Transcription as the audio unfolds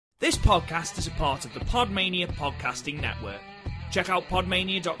This podcast is a part of the Podmania podcasting network. Check out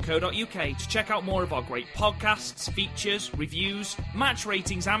podmania.co.uk to check out more of our great podcasts, features, reviews, match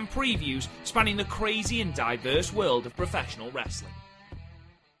ratings and previews spanning the crazy and diverse world of professional wrestling.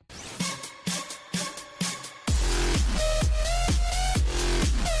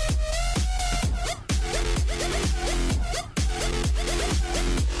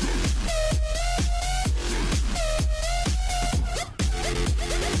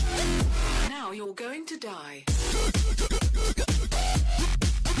 You're going to die.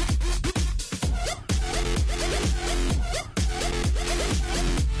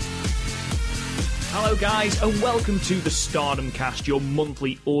 Hello guys and welcome to the Stardom Cast, your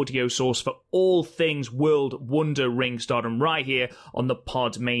monthly audio source for all things World Wonder Ring Stardom right here on the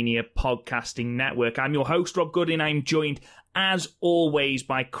Podmania podcasting network. I'm your host Rob Goodin. I'm joined as always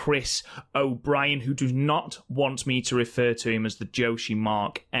by Chris O'Brien, who does not want me to refer to him as the Joshi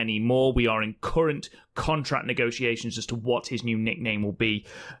Mark anymore. We are in current contract negotiations as to what his new nickname will be.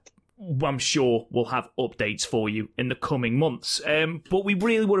 I'm sure we'll have updates for you in the coming months. But we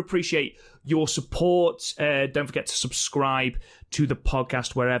really would appreciate your support. Don't forget to subscribe to the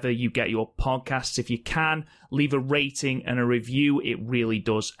podcast wherever you get your podcasts. If you can, leave a rating and a review. It really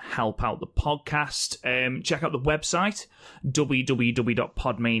does help out the podcast. Check out the website,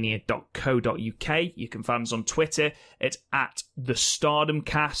 www.podmania.co.uk. You can find us on Twitter. It's at the Stardom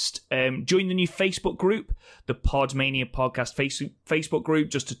Cast. Join the new Facebook group, the Podmania Podcast Facebook group,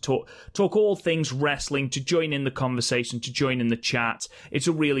 just to talk all things wrestling, to join in the conversation, to join in the chat. It's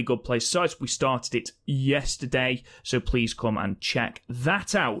a really good place. So we started it yesterday, so please come and check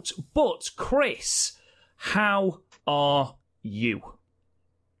that out. But Chris, how are you?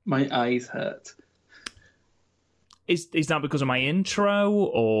 My eyes hurt. Is that because of my intro,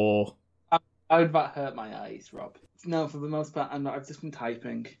 or? How would that hurt my eyes, Rob? No, for the most part, I've just been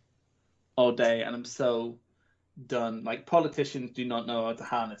typing all day, and I'm so done. Like, politicians do not know how to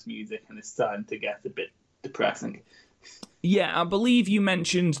harness music, and it's starting to get a bit depressing. Yeah, I believe you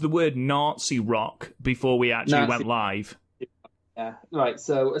mentioned the word Nazi rock before we actually went live. Yeah, right.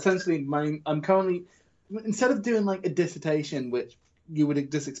 So essentially, I'm currently, instead of doing like a dissertation, which you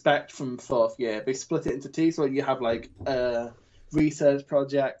would just expect from fourth year, they split it into two. So you have like a research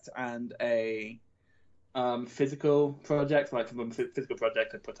project and a physical project. Like for the physical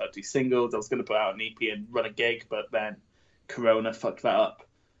project, I put out 2 singles. I was going to put out an EP and run a gig, but then Corona fucked that up.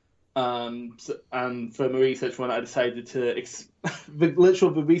 And for my research one, I decided to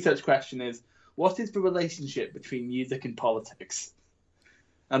the research question is, what is the relationship between music and politics?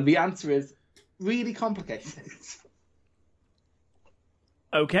 And the answer is really complicated.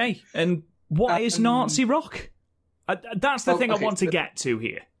 Okay, and what is Nazi rock? That's the thing I want to get to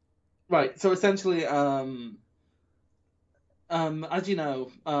here. Right, so essentially, as you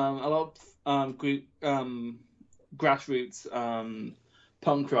know, a lot of grassroots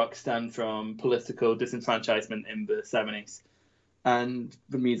punk rock stemmed from political disenfranchisement in the 70s, and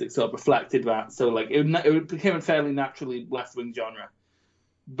the music sort of reflected that. So like it became a fairly naturally left-wing genre.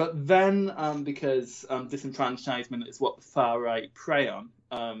 But then, because disenfranchisement is what the far right prey on,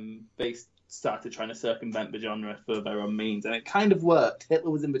 they started trying to circumvent the genre for their own means, and it kind of worked. Hitler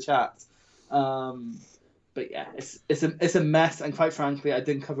was in the charts. But yeah, it's a mess, and quite frankly, I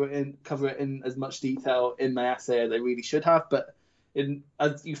didn't cover it in as much detail in my essay as I really should have. But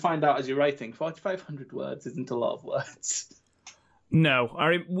as you find out as you're writing, 4,500 words isn't a lot of words. No,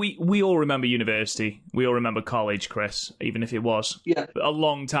 we all remember university. We all remember college, Chris, even if it was a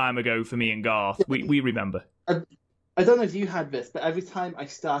long time ago for me and Garth. We remember. I don't know if you had this, but every time I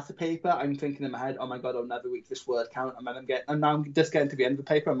start a paper, I'm thinking in my head, oh my God, I'll never reach this word count. And then I'm just getting to the end of the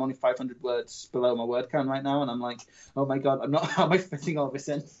paper. I'm only 500 words below my word count right now. And I'm like, oh my God, how am I fitting all this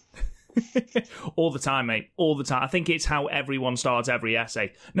in? All the time, mate. All the time. I think it's how everyone starts every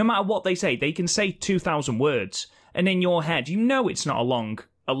essay. No matter what they say 2,000 words. And in your head, you know it's not a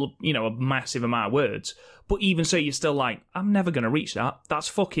massive amount of words. But even so, you're still like, I'm never going to reach that. That's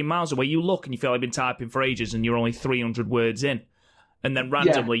fucking miles away. You look and you feel like you've been typing for ages and you're only 300 words in. And then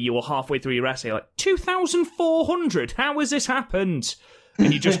randomly, you were halfway through your essay, like, 2,400? How has this happened?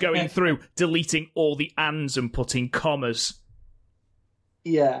 And you're just going through, deleting all the ands and putting commas.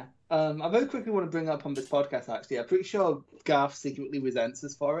 Yeah. I very quickly want to bring up on this podcast, actually. I'm pretty sure Garth secretly resents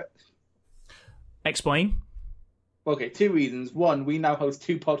us for it. Explain. Okay, 2 reasons. One, we now host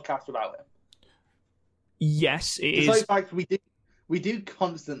 2 podcasts without him. Yes, it is. So in fact, we do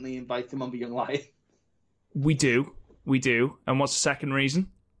constantly invite him on the Young Lion. We do. And what's the second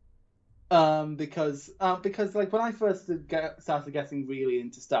reason? Because like when I first started getting really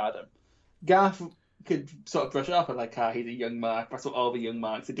into Stardom, Garth could sort of brush it off and like, he's a young mark. That's what all the young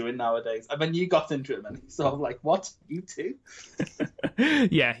marks are doing nowadays. And then you got into it, and he's sort of like, what? You too?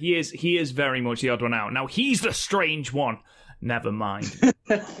 Yeah, he is. He is very much the odd one out. Now he's the strange one. Never mind.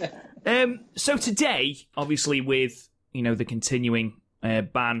 So today, obviously, with the continuing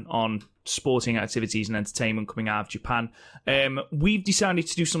ban on sporting activities and entertainment coming out of Japan, we've decided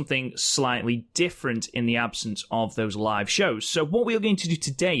to do something slightly different in the absence of those live shows. So what we are going to do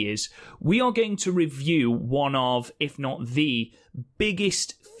today is we are going to review one of, if not the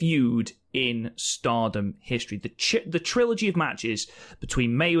biggest feud in Stardom history, the trilogy of matches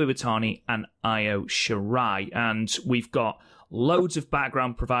between Mayu Iwatani and Io Shirai. And we've got loads of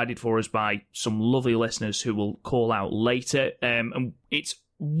background provided for us by some lovely listeners who will call out later. And it's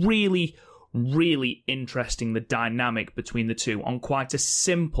really, really interesting, the dynamic between the two on quite a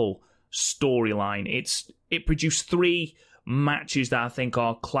simple storyline. It produced 3 matches that I think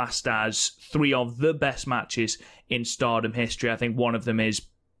are classed as 3 of the best matches in Stardom history. I think one of them is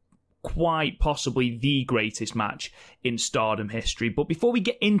quite possibly the greatest match in Stardom history. But before we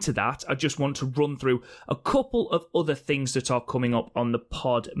get into that, I just want to run through a couple of other things that are coming up on the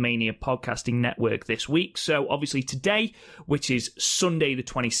Podmania Podcasting Network this week. So obviously today, which is Sunday the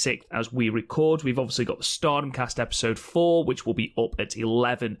 26th as we record, we've obviously got the Stardom Cast episode 4, which will be up at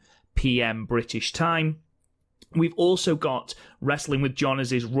 11 p.m. British time. We've also got Wrestling with John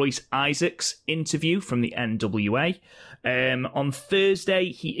as Royce Isaacs interview from the NWA. On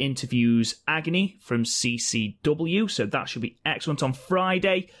Thursday, he interviews Agony from CCW, so that should be excellent. On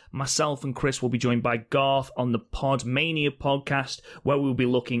Friday, myself and Chris will be joined by Garth on the Podmania podcast, where we'll be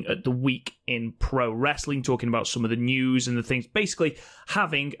looking at the week in pro wrestling, talking about some of the news and the things, basically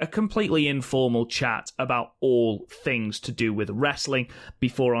having a completely informal chat about all things to do with wrestling,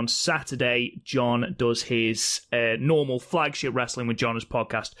 before on Saturday, John does his normal flagship Wrestling with John's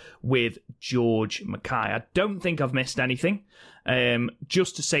podcast with George Mackay. I don't think I've missed anything.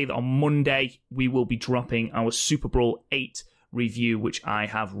 Just to say that on Monday, we will be dropping our Super Brawl 8 review, which I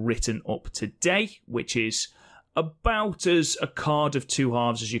have written up today, which is about as a card of 2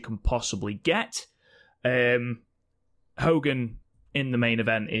 halves as you can possibly get. Hogan in the main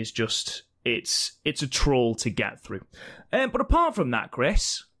event is just, it's a troll to get through. But apart from that,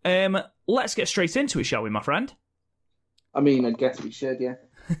 Chris, let's get straight into it, shall we, my friend? I mean, I guess we should, yeah.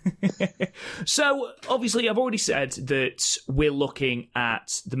 So, obviously, I've already said that we're looking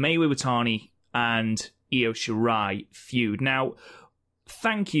at the Mayu Iwatani and Io Shirai feud. Now,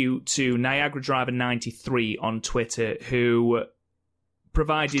 thank you to Niagara Driver 93 on Twitter, who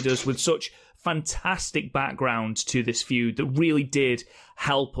provided us with such fantastic background to this feud that really did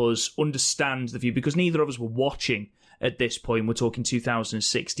help us understand the feud, because neither of us were watching at this point. We're talking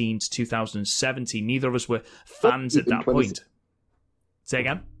 2016 to 2017. Neither of us were fans at that point. Say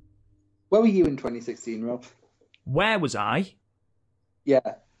again? Where were you in 2016, Rob? Where was I?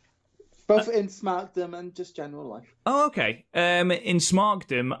 Yeah. Both in Smarkdom and just general life. Oh, okay. In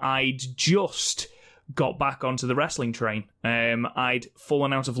Smarkdom, I'd just got back onto the wrestling train. I'd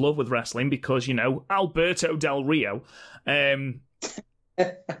fallen out of love with wrestling because, Alberto Del Rio. And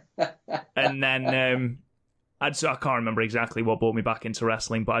then I can't remember exactly what brought me back into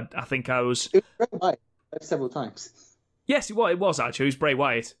wrestling, but I think I was... It was Bray Wyatt several times. Yes, it was actually. It was Bray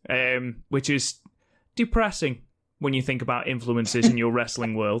Wyatt, which is depressing when you think about influences in your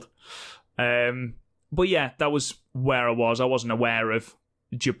wrestling world. But yeah, that was where I was. I wasn't aware of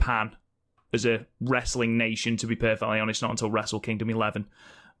Japan as a wrestling nation, to be perfectly honest. Not until Wrestle Kingdom 11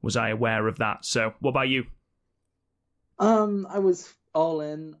 was I aware of that. So, what about you? I was all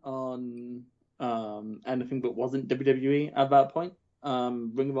in on anything that wasn't WWE at that point.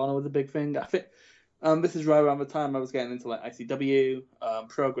 Ring of Honor was a big thing. I think this is right around the time I was getting into like ICW.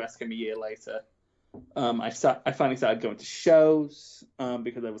 Progress came a year later. I finally started going to shows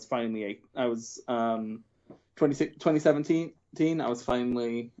because I was 2017. I was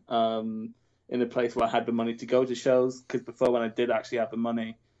finally in a place where I had the money to go to shows, because before, when I did actually have the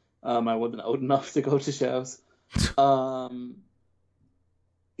money, I wasn't old enough to go to shows.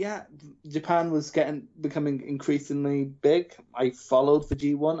 Yeah, Japan was becoming increasingly big. I followed the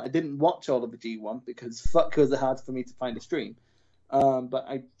G1. I didn't watch all of the G1 because was it hard for me to find a stream. But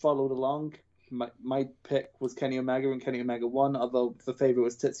I followed along. My pick was Kenny Omega and Kenny Omega won, although the favorite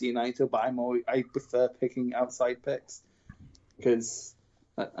was Tetsuya Naito. But I prefer picking outside picks because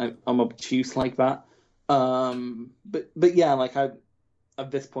I'm obtuse like that. But yeah, like at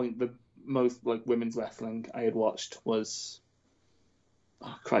this point, the most like women's wrestling I had watched was,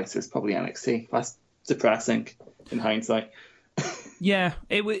 oh Christ, it was probably NXT. That's depressing in hindsight. Yeah,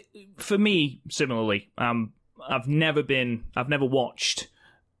 it was for me similarly. I've never watched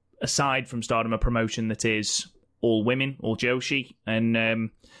aside from Stardom, a promotion that is all women, all Joshi, and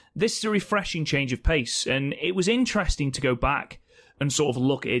this is a refreshing change of pace. And it was interesting to go back and sort of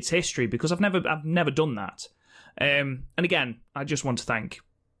look at its history, because I've never done that. And again, I just want to thank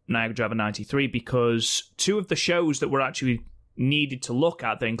Niagara Driver 93, because two of the shows that were actually needed to look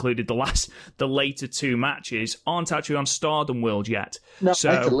at, that included the later two matches, aren't actually on Stardom World yet. No, so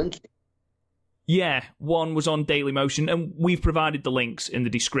I had to link it. Yeah, one was on Daily Motion, and we've provided the links in the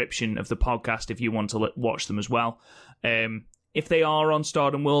description of the podcast if you want to watch them as well. If they are on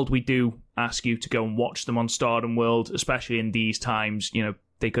Stardom World, we do ask you to go and watch them on Stardom World, especially in these times. You know,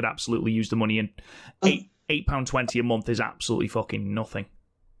 they could absolutely use the money, and £8.20 a month is absolutely fucking nothing.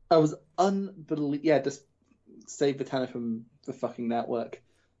 I was unbelievable. Yeah, just save the tenner from the fucking network.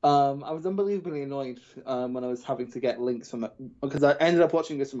 I was unbelievably annoyed when I was having to get links from it, because I ended up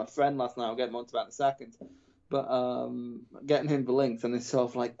watching this from a friend last night. I'll get more into that in a second. But getting him the links, and it's sort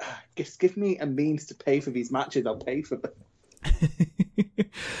of like, just give me a means to pay for these matches. I'll pay for them.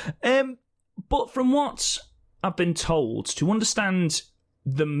 But from what I've been told, to understand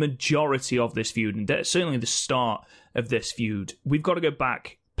the majority of this feud, and certainly the start of this feud, we've got to go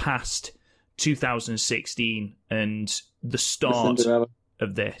back past 2016 and the start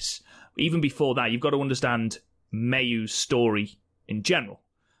of this. Even before that, you've got to understand Mayu's story in general.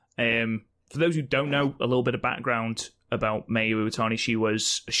 For those who don't know a little bit of background about Mayu Iwatani, she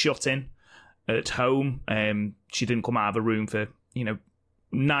was shut in at home. She didn't come out of a room for,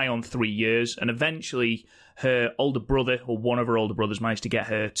 nigh on 3 years, and eventually her older brother, or one of her older brothers, managed to get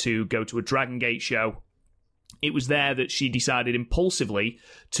her to go to a Dragon Gate show. It was there that she decided impulsively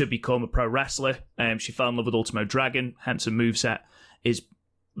to become a pro wrestler. She fell in love with Ultimo Dragon, hence her moveset is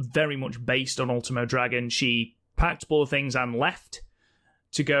very much based on Ultimo Dragon. She packed up all the things and left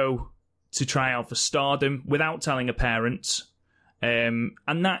to go to try out for Stardom without telling her parents. And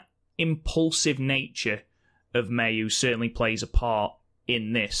that impulsive nature of Mayu certainly plays a part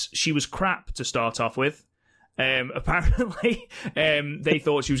in this. She was crap to start off with. Apparently, they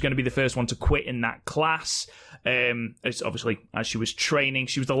thought she was going to be the first one to quit in that class. It's obviously, as she was training,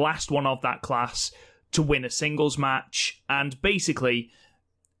 she was the last one of that class to win a singles match. And basically,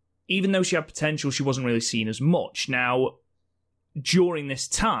 even though she had potential, she wasn't really seen as much. Now, during this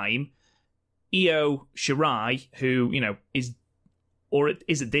time, Io Shirai, who, is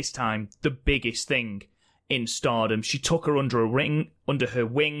at this time the biggest thing in Stardom, she took her under her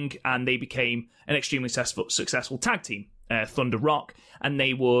wing, and they became an extremely successful tag team, Thunder Rock, and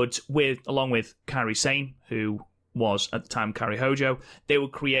they would, along with Kairi Sane, who was at the time Kairi Hojo, they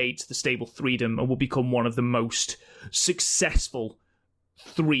would create the stable Threedom and would become one of the most successful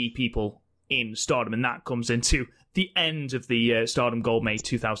three people in Stardom, and that comes into the end of the Stardom Gold May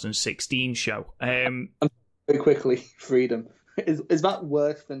 2016 show. Very quickly, Freedom. Is that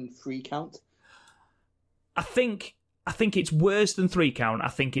worse than 3 count? I think it's worse than 3 count. I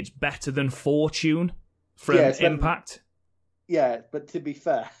think it's better than Fortune from Impact. But to be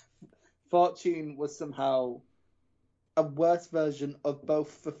fair, Fortune was somehow a worse version of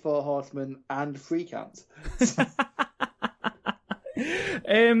both the 4 Horsemen and 3 count.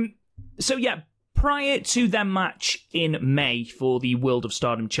 So yeah, prior to their match in May for the World of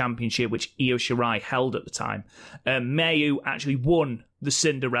Stardom Championship, which Io Shirai held at the time, Mayu actually won the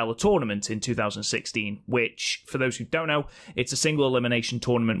Cinderella tournament in 2016, which, for those who don't know, it's a single elimination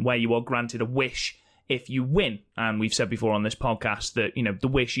tournament where you are granted a wish if you win. And we've said before on this podcast that, the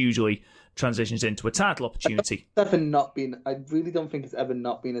wish usually transitions into a title opportunity. I really don't think it's ever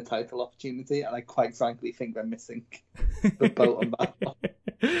not been a title opportunity, and I quite frankly think they're missing the boat on that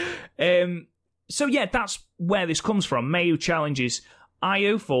one. So yeah, that's where this comes from. Mayu challenges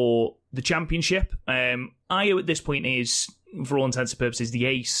Io for the championship. Io at this point is, for all intents and purposes, the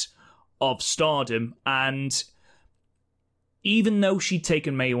ace of Stardom, and even though she'd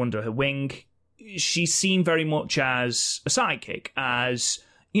taken Mayu under her wing, she's seen very much as a sidekick, as,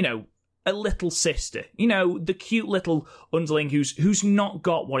 a little sister, the cute little underling who's not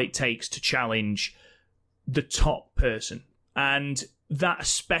got what it takes to challenge the top person. And that,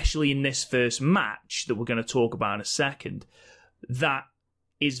 especially in this first match that we're going to talk about in a second, that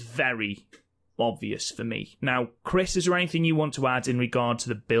is very obvious for me. Now, Chris, is there anything you want to add in regard to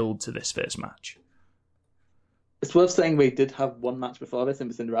the build to this first match? It's worth saying we did have one match before this in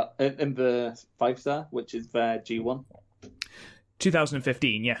the 5-star, which is their G1.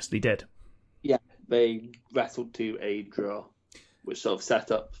 2015, yes, they did. Yeah, they wrestled to a draw, which sort of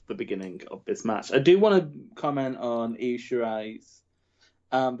set up the beginning of this match. I do want to comment on Io Shirai's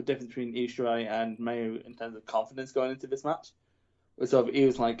the difference between Io Shirai and Mayu in terms of confidence going into this match. So he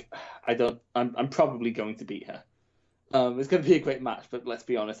was like, I'm probably going to beat her. It's going to be a great match, but let's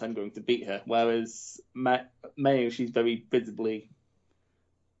be honest, I'm going to beat her. Whereas Mayu, she's very visibly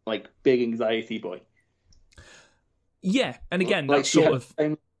like big anxiety boy. Yeah, and again, like that's sort of...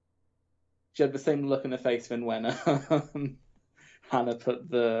 She had the same look in her face when Hannah put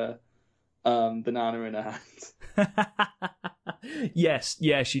the banana in her hand. Yes,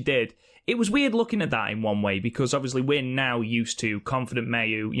 yeah, she did. It was weird looking at that in one way, because obviously we're now used to confident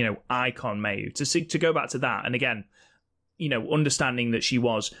Mayu, icon Mayu. To go back to that, and again, understanding that she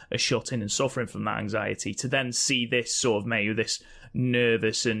was a shut-in and suffering from that anxiety, to then see this sort of Mayu, this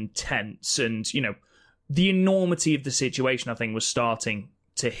nervous and tense, and, the enormity of the situation, I think, was starting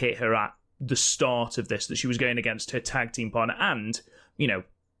to hit her at the start of this, that she was going against her tag team partner. And,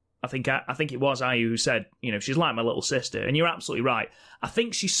 I think it was Ayu who said, she's like my little sister. And you're absolutely right. I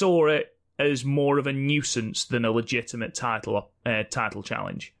think she saw it as more of a nuisance than a legitimate title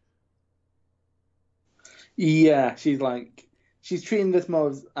challenge. Yeah, she's treating this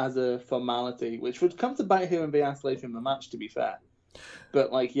more as a formality, which would come to bite her and be asked later in the match, to be fair.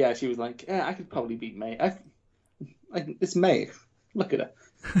 But, she was like, yeah, I could probably beat May. It's May. Look at her.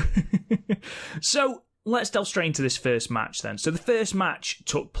 So, let's delve straight into this first match then. So, the first match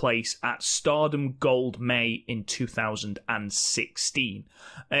took place at Stardom Gold May in 2016.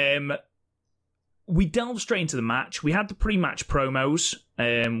 We delved straight into the match. We had the pre-match promos,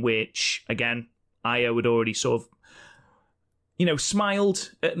 which, again, Io had already sort of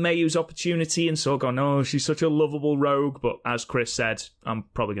smiled at Mayu's opportunity and sort of gone, oh, she's such a lovable rogue, but as Chris said, I'm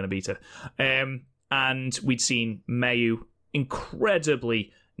probably going to beat her. And we'd seen Mayu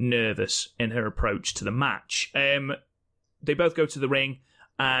incredibly nervous in her approach to the match. They both go to the ring,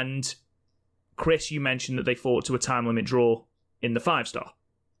 and Chris, you mentioned that they fought to a time limit draw in the 5-star.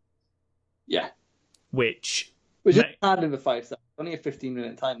 Yeah. Which is hard in the 5-star. Only a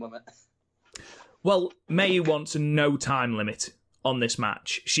 15-minute time limit. Well, Mayu wants a no time limit on this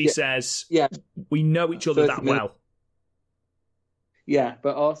match. She says, we know each other that well. Yeah,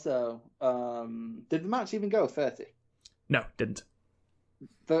 but also, did the match even go 30? No, didn't.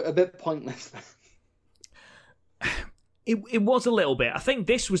 A bit pointless. It was a little bit. I think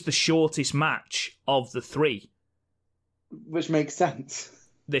this was the shortest match of the 3. Which makes sense.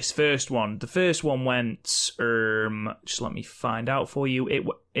 This first one. The first one went, just let me find out for you.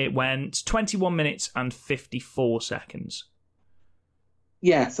 It went 21 minutes and 54 seconds.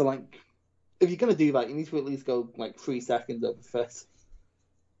 Yeah, so if you're going to do that, you need to at least go 3 seconds over first.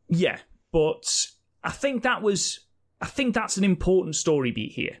 Yeah, but I think that's an important story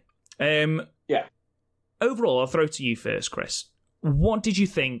beat here. Yeah. Overall, I'll throw to you first, Chris. What did you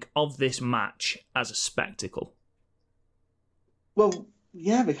think of this match as a spectacle? Well,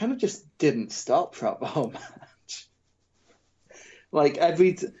 yeah, they kind of just didn't stop throughout the whole match. I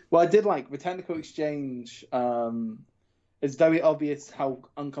did like the technical exchange. It's very obvious how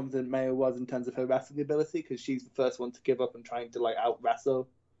unconfident Mayu was in terms of her wrestling ability, because she's the first one to give up and trying to out wrestle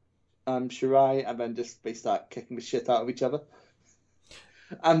Shirai, and then they start kicking the shit out of each other.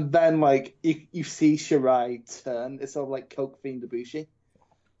 And then you see Shirai turn. It's sort of like Coke Fiend Ibushi.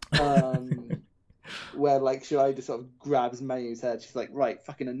 Where Shirai just sort of grabs Mayu's head. She's like, right,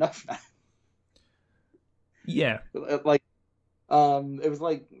 fucking enough now. Yeah. It was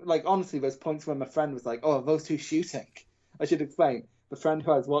honestly, there's points where my friend was like, oh, are those two shooting? I should explain. The friend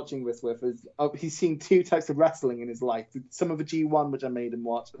who I was watching this with he's seen 2 types of wrestling in his life. Some of the G1, which I made him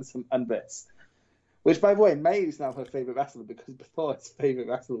watch, and this. Which, by the way, Mayu's now her favourite wrestler, because before his favourite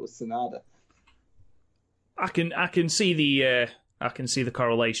wrestler was Sanada. I can see the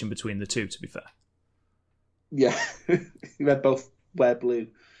correlation between the two, to be fair. Yeah, they both wear blue.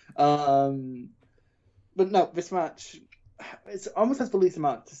 But no, this match, it's almost has the least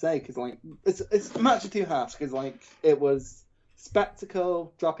amount to say, because it's a match of 2 halves, because it was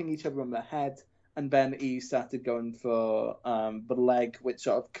spectacle, dropping each other on their head, and then Eve started going for the leg, which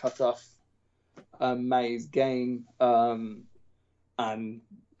sort of cut off May's game and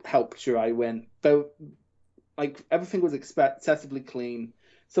helped Shirai win. Though, everything was excessively clean.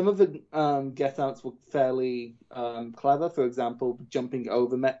 Some of the get-outs were fairly clever. For example, jumping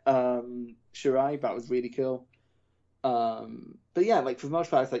over Shirai, that was really cool. But yeah, for the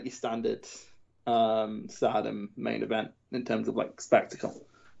most part, it's your standard Stardom main event in terms of spectacle.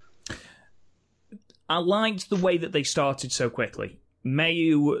 I liked the way that they started so quickly.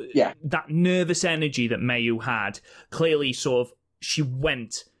 Mayu, that nervous energy that Mayu had, clearly she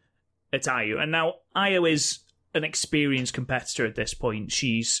went at Ayu. And now Ayu is an experienced competitor at this point.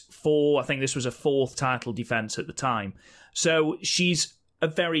 She's I think this was a 4th title defense at the time. So she's a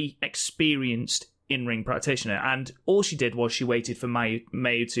very experienced in-ring practitioner, and all she did was she waited for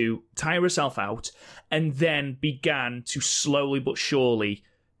Mayu to tire herself out and then began to slowly but surely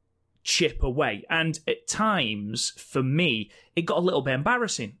chip away. And at times, for me, it got a little bit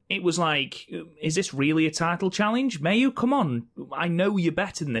embarrassing. It was like, is this really a title challenge? Mayu, come on. I know you're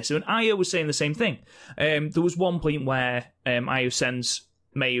better than this. And Io was saying the same thing. There was one point where Io sends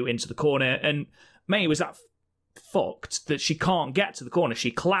Mayu into the corner, and Mayu was that fucked that she can't get to the corner.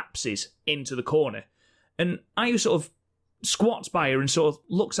 She collapses into the corner. And Io sort of squats by her and sort of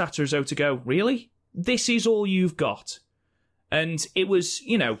looks at her as though to go, really? This is all you've got? And it was,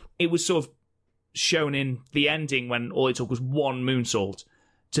 it was sort of shown in the ending when all it took was one moonsault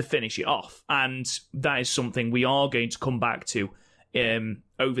to finish it off. And that is something we are going to come back to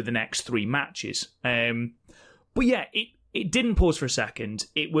over the next 3 matches. But yeah, it didn't pause for a second.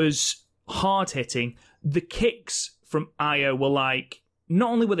 It was hard-hitting. The kicks from Io were like, not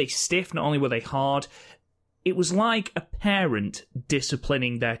only were they stiff, not only were they hard, it was like a parent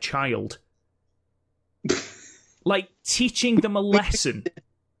disciplining their child. Like teaching them a lesson.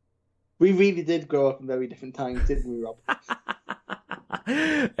 We really did grow up in very different times, didn't we, Rob?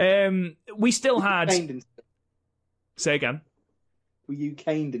 We still had... Say again? Were you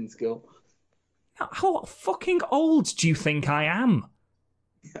caned in school? How fucking old do you think I am?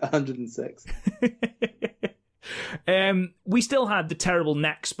 106. We still had the terrible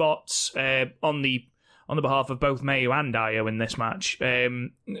neck spots on the behalf of both Mayu and Io in this match.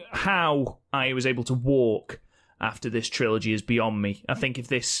 How Io was able to walk after this trilogy is beyond me. I think if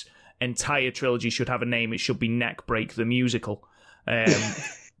this entire trilogy should have a name, it should be Neck Break the Musical.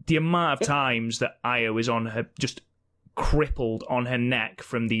 The amount of times that Io is on her, just crippled on her neck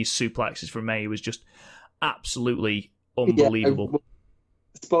from these suplexes from Mayu was just absolutely unbelievable. Yeah,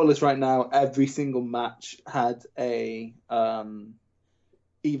 spoilers right now, every single match had either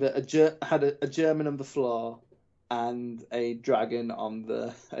a German on the floor and a dragon on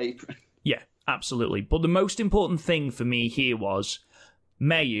the apron. Yeah, absolutely. But the most important thing for me here was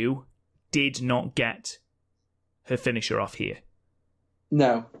Mayu did not get her finisher off here.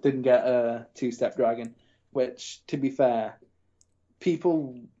 No, didn't get a 2-step dragon, which, to be fair,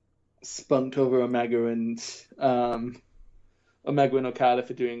 people spunked over Omega and Okada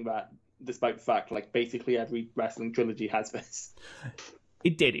for doing that, despite the fact, like, basically every wrestling trilogy has this.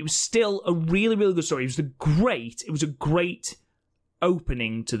 It did. It was still a really, really good story. It was a great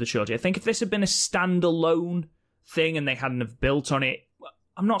opening to the trilogy. I think if this had been a standalone thing and they hadn't have built on it,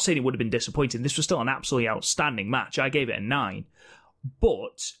 I'm not saying it would have been disappointing. This was still an absolutely outstanding match. I gave it a 9.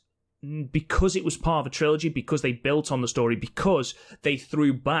 But because it was part of a trilogy, because they built on the story, because they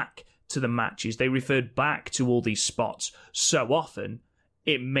threw back to the matches, they referred back to all these spots so often,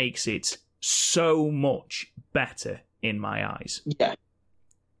 it makes it so much better in my eyes. Yeah.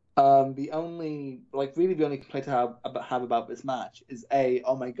 The only complaint I have about this match is A,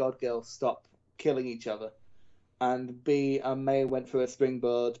 oh my god, girls, stop killing each other. And B, May went for a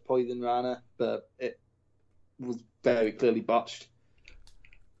springboard poison Rana, but it was very clearly botched.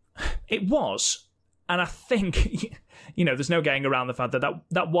 It was, and I think, there's no getting around the fact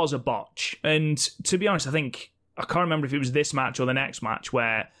that was a botch. And to be honest, I can't remember if it was this match or the next match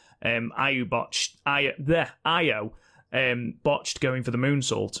where Io botched going for the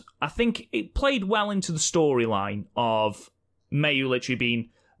moonsault. I think it played well into the storyline of Mayu literally being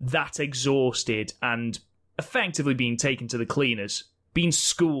that exhausted and effectively being taken to the cleaners, being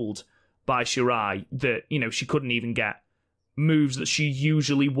schooled by Shirai that, she couldn't even get moves that she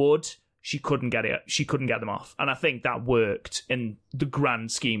usually would. She couldn't get them off. And I think that worked in the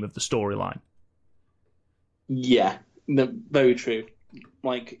grand scheme of the storyline. Yeah, no, very true.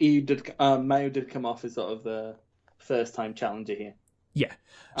 Like, Mayu did come off as sort of the first-time challenger here. Yeah.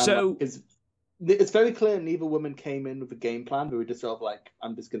 So it's very clear neither woman came in with a game plan. They were just sort of like,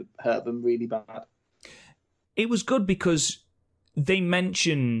 I'm just going to hurt them really bad. It was good because they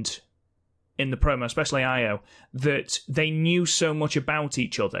mentioned in the promo, especially Io, that they knew so much about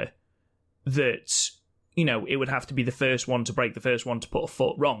each other that, it would have to be the first one to break, the first one to put a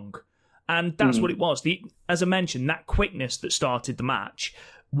foot wrong. And that's what it was. As I mentioned, that quickness that started the match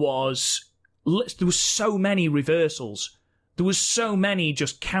was... There was so many reversals. There was so many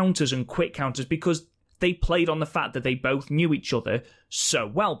just counters and quick counters because they played on the fact that they both knew each other so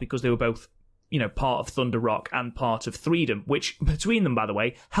well because they were both, part of Thunder Rock and part of Freedom, which between them, by the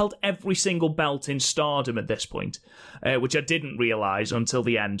way, held every single belt in Stardom at this point, which I didn't realise until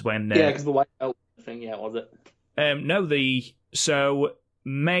the end when... because the white belt thing, was it? No, so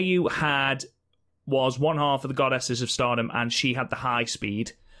Mayu was one half of the Goddesses of Stardom and she had the high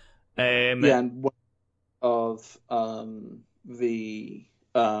speed. And one of the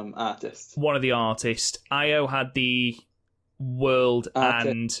artist. One of the artists. Io had the world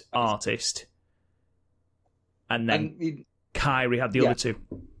and artist. And then Kairi had the other two.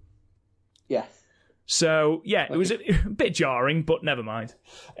 Yeah. So, yeah, it was a bit jarring, but never mind.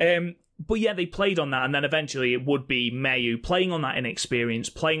 But yeah, they played on that, and then eventually it would be Mayu playing on that inexperience,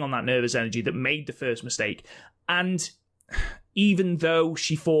 playing on that nervous energy that made the first mistake. And even though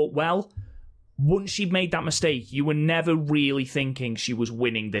she thought, well, once she'd made that mistake, you were never really thinking she was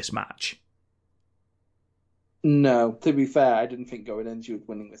winning this match. No, to be fair, I didn't think going in she was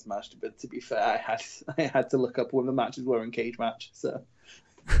winning this match. But to be fair, I had to look up when the matches were in cage match. So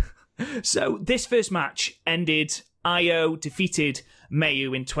this first match ended. Io defeated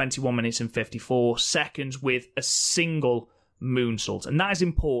Mayu in 21 minutes and 54 seconds with a single moonsault, and that is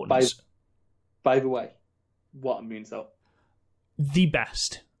important. By the way, what a moonsault! The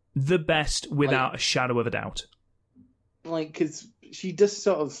best without a shadow of a doubt. Because she just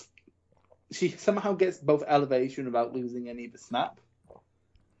she somehow gets both elevation without losing any of the snap.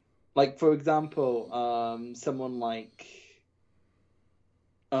 For example, someone like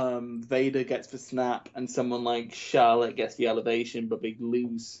Vader gets the snap, and someone like Charlotte gets the elevation, but they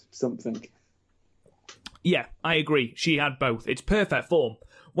lose something. Yeah, I agree. She had both. It's perfect form.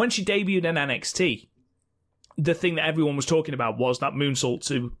 When she debuted in NXT, the thing that everyone was talking about was that moonsault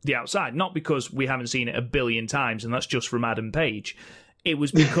to the outside. Not because we haven't seen it a billion times, and that's just from Adam Page. It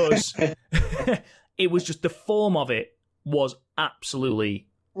was because it was just the form of it was absolutely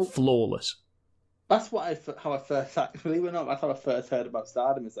flawless. That's how I first, believe it or not, that's how I first heard about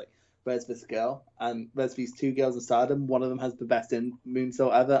Stardom. It's where's this girl? And there's these two girls in Stardom. One of them has the best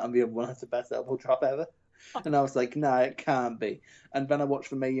moonsault ever, and the other one has the best elbow drop ever. And I was like, nah, it can't be. And then I watched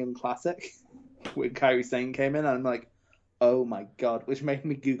the Mae Young Classic, where Kairi Sane came in, and I'm like, oh my god, which made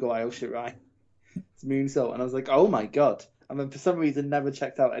me Google Io Shirai. It's moonsault, and I was like, oh my god. And then for some reason, never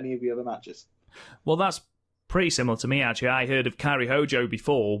checked out any of the other matches. Well, that's pretty similar to me, actually. I heard of Kairi Hojo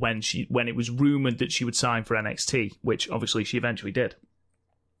before when it was rumoured that she would sign for NXT, which obviously she eventually did.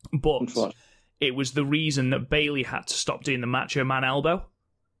 But it was the reason that Bayley had to stop doing the Macho Man elbow.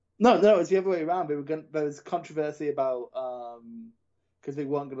 No, it was the other way around. There was controversy about because they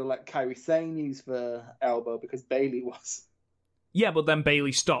weren't going to let Kairi Sane use the elbow because Bayley was. Yeah, but then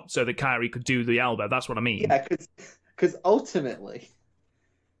Bayley stopped so that Kairi could do the elbow. That's what I mean. Yeah, because ultimately,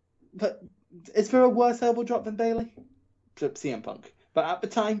 but is there a worse elbow drop than Bayley? CM Punk. But at the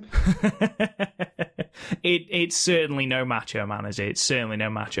time, it's certainly no Macho Man, is it? It's certainly no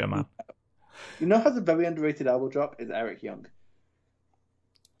Macho Man. You know how the very underrated elbow drop is Eric Young.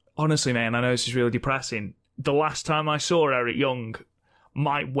 Honestly, man, I know this is really depressing. The last time I saw Eric Young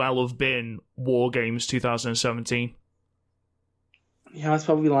might well have been War Games 2017. Yeah, that's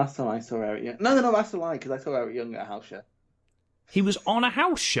probably the last time I saw Eric Young. No, that's a lie, because I saw Eric Young at a house show. He was on a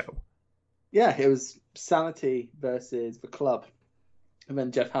house show? Yeah, it was Sanity versus The Club. And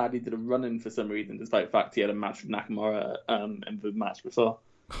then Jeff Hardy did a run-in for some reason, despite the fact he had a match with Nakamura in the match before.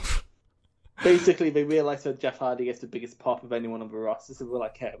 Basically, they realised that Jeff Hardy gets the biggest pop of anyone on the roster, so we're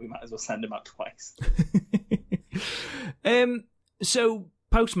like, hey, we might as well send him out twice. So,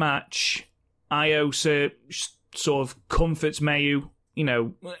 post-match, Io sort of comforts Mayu. You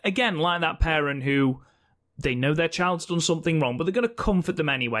know, again, like that parent who they know their child's done something wrong, but they're going to comfort them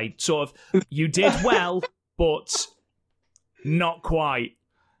anyway. Sort of, you did well, but not quite.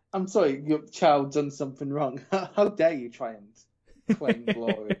 I'm sorry, your child's done something wrong. How dare you try and claim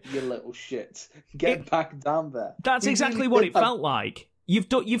glory, you little shit. Get back down there. That's exactly what it felt like. You've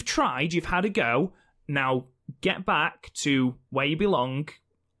tried, you've had a go. Now get back to where you belong.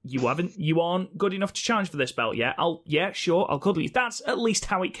 You aren't good enough to challenge for this belt yet. I'll cuddle you. That's at least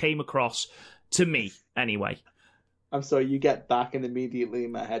how it came across to me, anyway. I'm sorry, you get back and immediately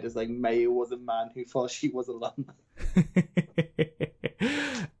in my head is like, Mayu was a man who thought she was alone.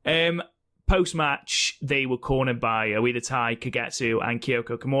 Post-match, they were cornered by Iwatani, Kagetsu, and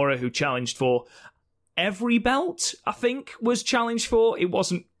Kyoko Kimura, who challenged for every belt, I think, was challenged for. It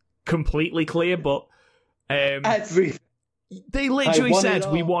wasn't completely clear, but every. They literally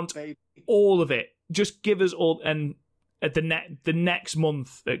said, we want baby. all of it. Just give us all. And at the next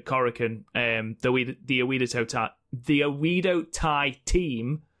month at Korakuen, the Oedo Tai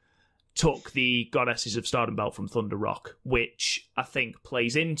team took the Goddesses of Stardom belt from Thunder Rock, which I think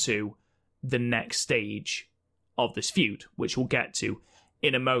plays into the next stage of this feud, which we'll get to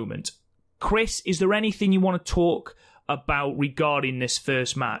in a moment. Chris, is there anything you want to talk about regarding this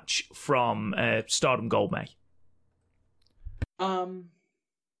first match from Stardom Gold May?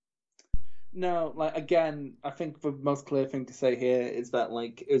 No, again, I think the most clear thing to say here is that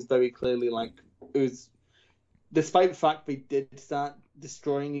it was very clearly it was despite the fact they did start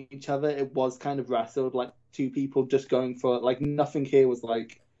destroying each other, it was kind of wrestled like two people just going for it. Like nothing here was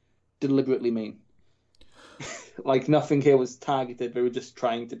like deliberately mean. Like nothing here was targeted. They were just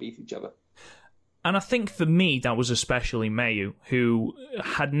trying to beat each other. And I think for me, that was especially Mayu, who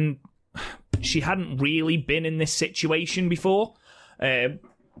hadn't really been in this situation before. And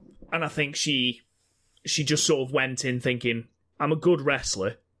I think she just sort of went in thinking, I'm a good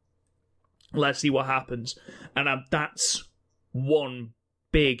wrestler. Let's see what happens. And that's one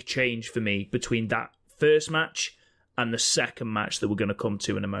big change for me between that first match and the second match that we're going to come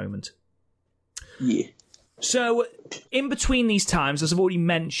to in a moment. Yeah. So, in between these times, as I've already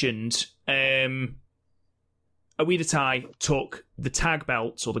mentioned, Iwatani took the tag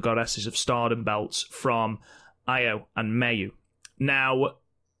belts, or the Goddesses of Stardom belts, from Io and Mayu. Now,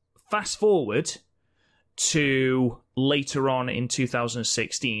 fast forward to later on in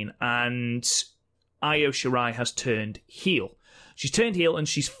 2016, and Io Shirai has turned heel. She's turned heel and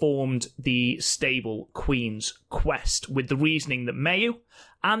she's formed the stable Queen's Quest with the reasoning that Mayu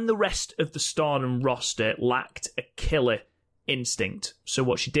and the rest of the Stardom roster lacked a killer instinct. So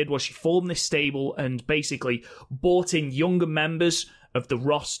what she did was she formed this stable and basically brought in younger members of the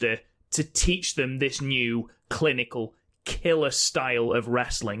roster to teach them this new clinical killer style of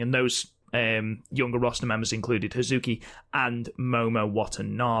wrestling. And those younger roster members included Hazuki and Momo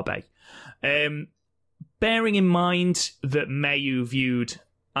Watanabe. Bearing in mind that Mayu viewed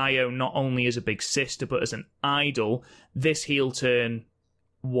Io not only as a big sister but as an idol, this heel turn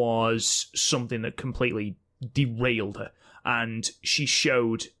was something that completely derailed her. And she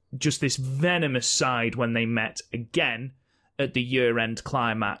showed just this venomous side when they met again at the year-end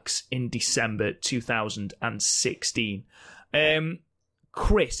climax in December 2016.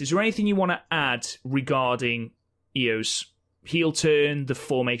 Chris, is there anything you want to add regarding Io's heel turn, the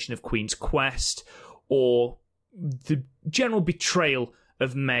formation of Queen's Quest, or the general betrayal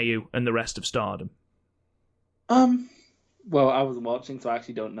of Mayu and the rest of Stardom? Well, I wasn't watching, so I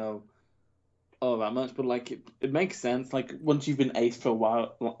actually don't know all that much, but like it makes sense. Like once you've been ace for a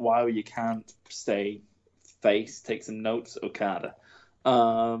while, you can't stay face. Take some notes, Okada.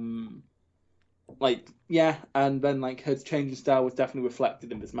 Like yeah, and then like her change in style was definitely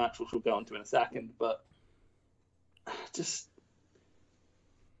reflected in this match, which we'll go on to in a second. But just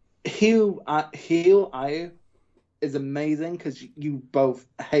heel Io is amazing because you both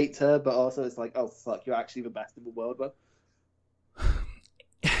hate her, but also it's like, oh fuck, you're actually the best in the world, bro.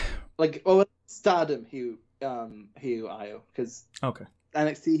 Like, or Stardom heel Io, because okay,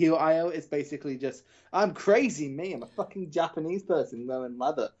 NXT heel Io is basically just, I'm crazy, me. I'm a fucking Japanese person wearing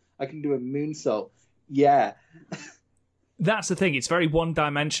leather. I can do a moonsault. Yeah. That's the thing. It's very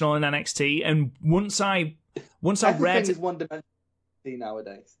one-dimensional in NXT, and once I read, everything is one-dimensional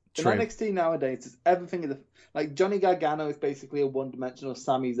nowadays. True. In NXT nowadays, everything is like Johnny Gargano is basically a one-dimensional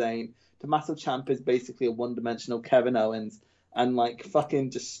Sami Zayn. Tommaso Ciampa is basically a one-dimensional Kevin Owens. And like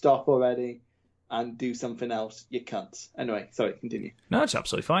fucking just stop already and do something else, you can't. Anyway, sorry, continue. No, it's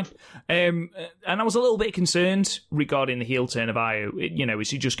absolutely fine. And I was a little bit concerned regarding the heel turn of Io. You know, is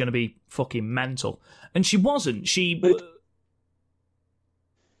she just going to be fucking mental? And she wasn't. It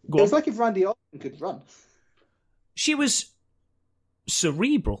was like if Randy Orton could run. She was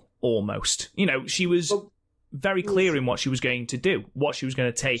cerebral, almost. You know, she was very clear in what she was going to do, what she was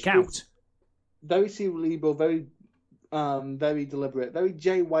going to take out. Very cerebral, very deliberate, very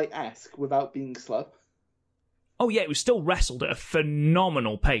Jay White-esque without being slow. Oh yeah, it was still wrestled at a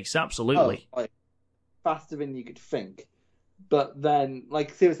phenomenal pace, absolutely. Oh, like, faster than you could think. But then,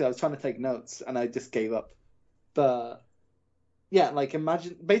 like, seriously, I was trying to take notes and I just gave up. But yeah, like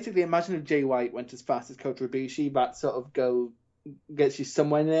imagine if Jay White went as fast as Kota Ibushi, that sort of gets you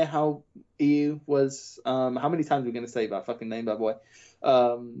somewhere near how EU was. How many times are we going to say that fucking name, that boy?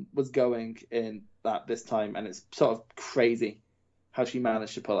 Was going in that this time, and it's sort of crazy how she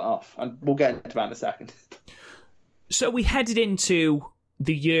managed to pull it off. And we'll get into that in a second. So we headed into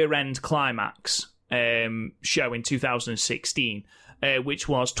the year-end climax show in 2016, which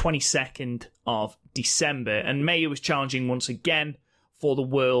was 22nd of December, and Mayu was challenging once again for the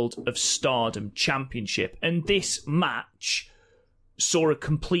World of Stardom Championship. And this match saw a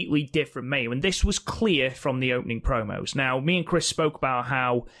completely different Mayu, and this was clear from the opening promos. Now, me and Chris spoke about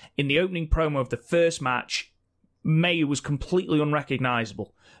how in the opening promo of the first match, Mayu was completely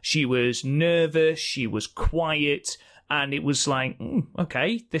unrecognisable. She was nervous, she was quiet, and it was like,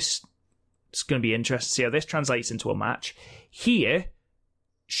 okay, it's going to be interesting to see how this translates into a match. Here,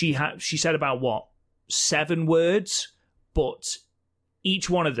 she said about, 7 words, but each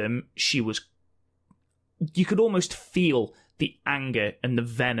one of them, you could almost feel the anger and the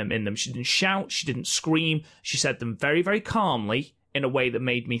venom in them. She didn't shout, she didn't scream, she said them very, very calmly in a way that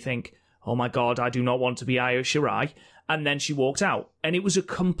made me think, oh my God, I do not want to be Io Shirai. And then she walked out. And it was a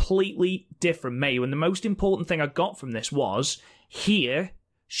completely different Mayu. And the most important thing I got from this was, here,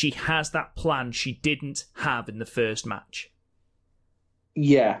 she has that plan she didn't have in the first match.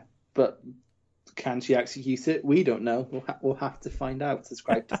 Yeah, but can she execute it? We don't know. We'll have to find out.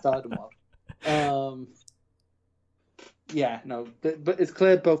 Subscribe to Stardom World. Yeah, no, but it's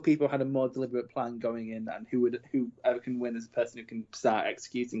clear both people had a more deliberate plan going in, and whoever can win is the person who can start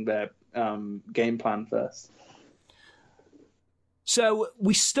executing their game plan first. So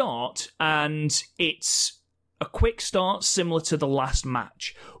we start, and it's a quick start similar to the last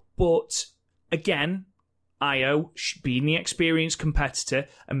match. But again, Io, being the experienced competitor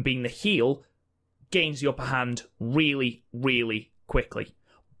and being the heel, gains the upper hand really, really quickly.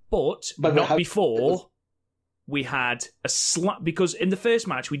 But not before we had a slap. Because in the first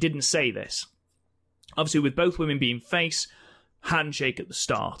match, we didn't say this. Obviously, with both women being face, handshake at the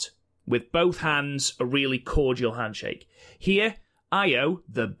start. With both hands, a really cordial handshake. Here, Io,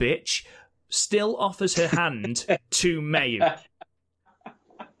 the bitch, still offers her hand to Mayu.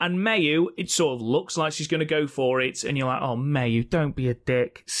 And Mayu, it sort of looks like she's going to go for it. And you're like, oh, Mayu, don't be a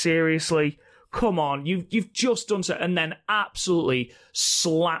dick. Seriously? Come on, you've just done so. And then absolutely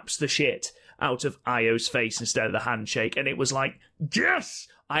slaps the shit out of Io's face instead of the handshake. And it was like, yes!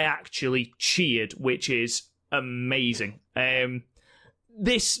 I actually cheered, which is amazing.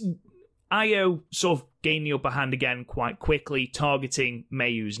 This Io sort of gained the upper hand again quite quickly, targeting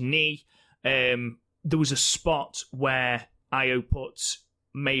Mayu's knee. There was a spot where Io put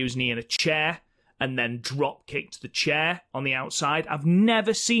Mayu's knee in a chair and then drop kicked the chair on the outside. I've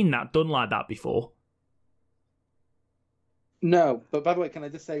never seen that done like that before. No, but by the way, can I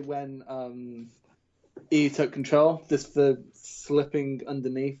just say when E took control, just the slipping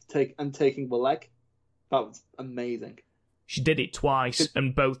underneath and taking the leg, that was amazing. She did it twice,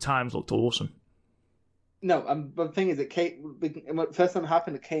 and both times looked awesome. No, but the thing is, the first time it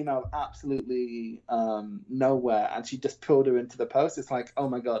happened, it came out absolutely nowhere, and she just pulled her into the post. It's like, oh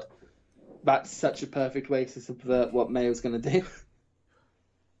my God, that's such a perfect way to subvert what Mayo's going to do.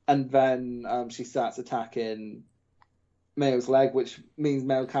 And then she starts attacking Mayo's leg, which means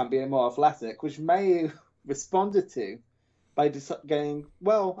Mayo can't be any more athletic, which Mayo responded to by just going,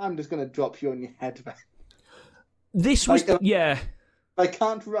 well, I'm just going to drop you on your head. This was, yeah. I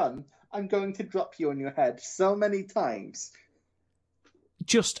can't run. I'm going to drop you on your head so many times.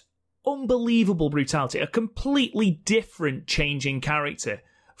 Just unbelievable brutality. A completely different change in character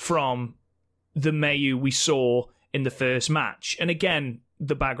from the Mayu we saw in the first match. And again,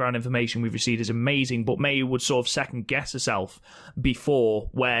 the background information we've received is amazing, but Mayu would sort of second guess herself before,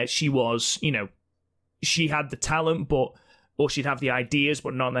 where she was, she had the talent, or she'd have the ideas,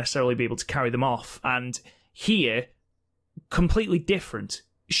 but not necessarily be able to carry them off. And here, completely different.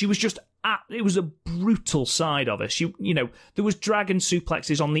 She was just it was a brutal side of her. She, there was dragon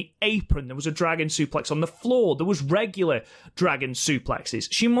suplexes on the apron. There was a dragon suplex on the floor. There was regular dragon suplexes.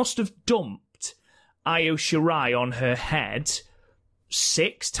 She must have dumped Io Shirai on her head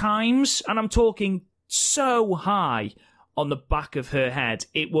 6 times, and I'm talking so high on the back of her head.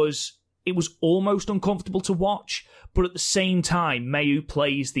 It was almost uncomfortable to watch, but at the same time, Mayu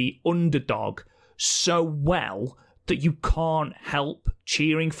plays the underdog so well that you can't help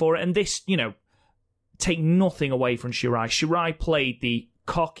cheering for it. And this, take nothing away from Shirai. Shirai played the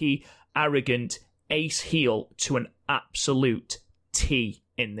cocky, arrogant ace heel to an absolute T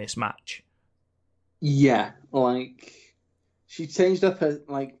in this match. Yeah, she changed up her,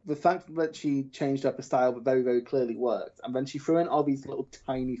 the fact that she changed up her style but very, very clearly worked. And then she threw in all these little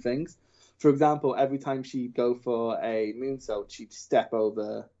tiny things. For example, every time she'd go for a moonsault, she'd step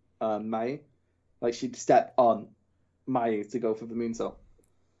over Mayu. She'd step on Mayu to go for the moonsault.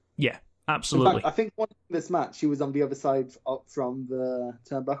 Yeah, absolutely. In fact, I think in this match, she was on the other side up from the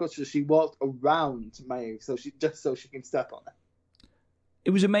turnbuckle, so she walked around Mayu so she can step on it. It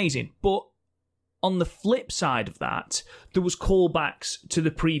was amazing, but on the flip side of that, there was callbacks to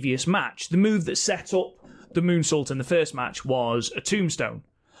the previous match. The move that set up the moonsault in the first match was a tombstone.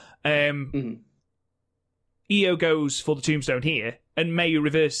 Io goes for the tombstone here, and Mayu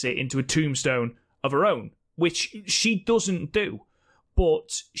reverses it into a tombstone of her own, which she doesn't do.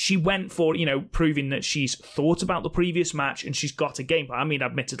 But she went for, proving that she's thought about the previous match and she's got a game plan. I mean,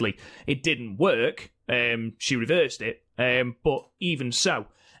 admittedly, it didn't work. She reversed it, but even so.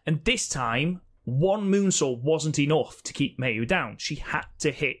 And this time, one moonsault wasn't enough to keep Mayu down. She had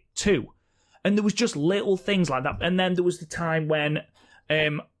to hit 2. And there was just little things like that. And then there was the time when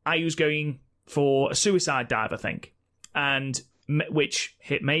Ayu's going for a suicide dive, I think. and which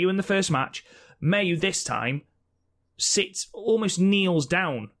hit Mayu in the first match. Mayu this time almost kneels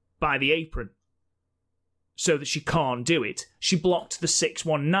down by the apron so that she can't do it. She blocked the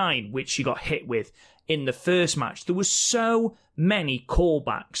 619, which she got hit with in the first match. There were so many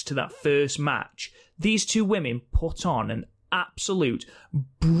callbacks to that first match. These two women put on an absolute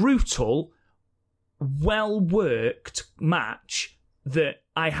brutal, well-worked match that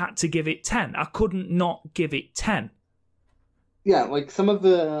I had to give it 10. I couldn't not give it 10. Yeah, like some of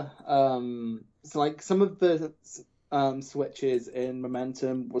the switches in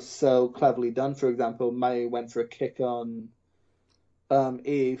momentum was so cleverly done. For example, Mayu went for a kick on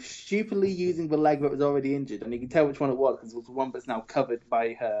Eve, stupidly using the leg that was already injured, and you can tell which one it was because it was the one that's now covered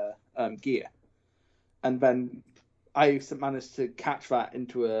by her gear. And then I managed to catch that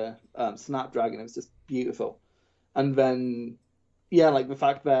into a snapdragon. It was just beautiful. And then, yeah, like the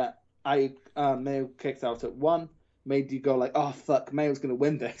fact that Mayu kicks out at 1 made you go like, oh fuck, Mayu's gonna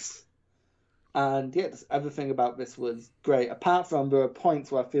win this. And yeah, everything about this was great. Apart from there are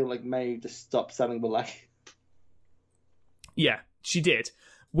points where I feel like Mayu just stopped selling the leg. Yeah, she did.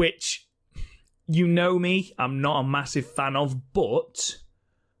 Which, you know me, I'm not a massive fan of, but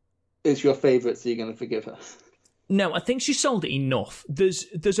it's your favourite, so you're going to forgive her. No, I think she sold it enough.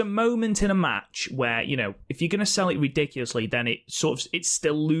 There's a moment in a match where, you know, if you're going to sell it ridiculously, then it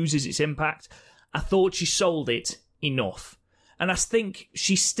still loses its impact. I thought she sold it enough. And I think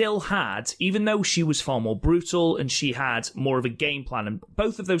she still had, even though she was far more brutal and she had more of a game plan, and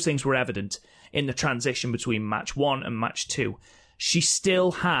both of those things were evident in the transition between match 1 and match 2, she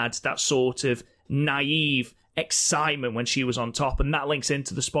still had that sort of naive excitement when she was on top, and that links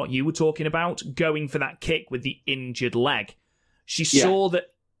into the spot you were talking about, going for that kick with the injured leg. She saw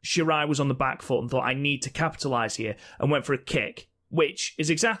that Shirai was on the back foot and thought, I need to capitalise here, and went for a kick, which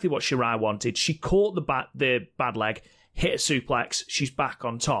is exactly what Shirai wanted. She caught the bad leg, hit a suplex, she's back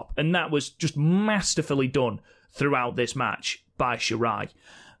on top, and that was just masterfully done throughout this match by Shirai.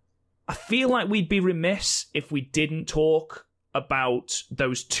 I feel like we'd be remiss if we didn't talk about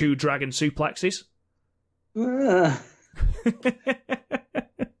those 2 dragon suplexes. I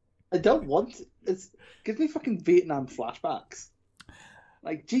don't want it. It gives me fucking Vietnam flashbacks.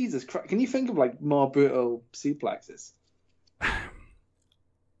 Like, Jesus Christ. Can you think of, like, more brutal suplexes?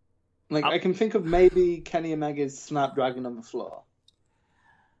 Like, I can think of maybe Kenny Omega's Snapdragon on the floor.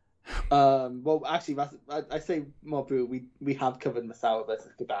 Well, actually, I say more brutal. We have covered Masawa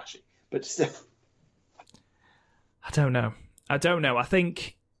versus Kobashi. But still. I don't know. I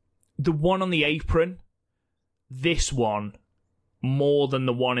think the one on the apron, this one, more than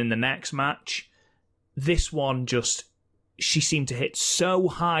the one in the next match, this one just, she seemed to hit so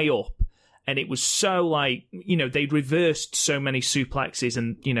high up, and it was so like, you know, they'd reversed so many suplexes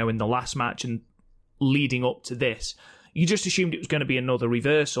and, you know, in the last match and leading up to this, you just assumed it was going to be another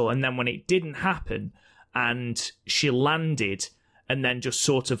reversal, and then when it didn't happen and she landed and then just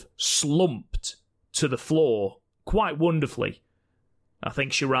sort of slumped to the floor quite wonderfully. I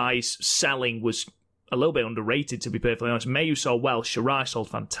think Shirai's selling was a little bit underrated, to be perfectly honest. Mayu sold well, Shirai sold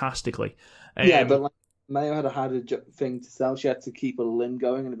fantastically. Yeah, but like, Mayu had a harder thing to sell. She had to keep a limb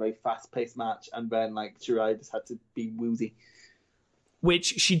going in a very fast-paced match, and then like Shirai just had to be woozy. Which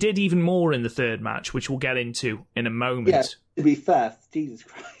she did even more in the third match, which we'll get into in a moment. Yeah, to be fair, Jesus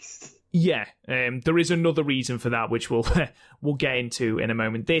Christ. Yeah, there is another reason for that, which we'll get into in a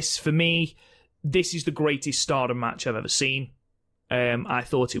moment. This, for me, this is the greatest Stardom match I've ever seen. I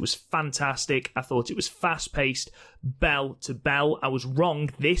thought it was fantastic. I thought it was fast-paced, bell to bell. I was wrong.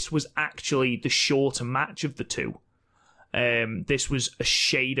 This was actually the shorter match of the two. This was a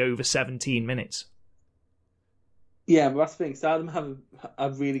shade over 17 minutes. Yeah, but that's the thing. Stardom are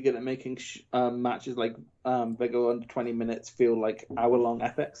really good at making matches like they go under 20 minutes feel like hour-long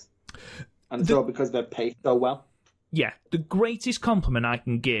epics. And it's all because they're paced so well. Yeah, the greatest compliment I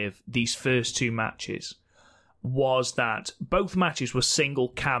can give these first 2 matches was that both matches were single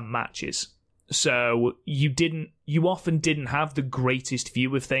cam matches. So you often didn't have the greatest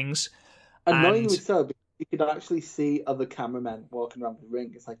view of things. Annoyingly so, because you could actually see other cameramen walking around the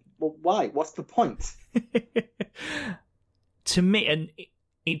ring. It's like, well, why? What's the point? To me, and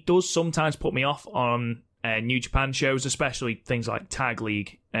it does sometimes put me off on New Japan shows, especially things like Tag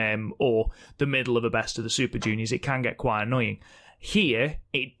League or the middle of a Best of the Super Juniors. It can get quite annoying. Here,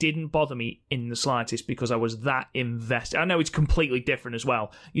 it didn't bother me in the slightest because I was that invested. I know it's completely different as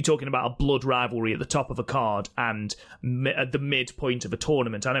well. You're talking about a blood rivalry at the top of a card and at the midpoint of a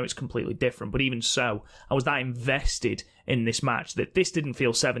tournament. I know it's completely different, but even so, I was that invested in this match that this didn't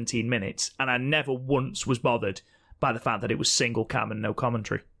feel 17 minutes, and I never once was bothered by the fact that it was single cam and no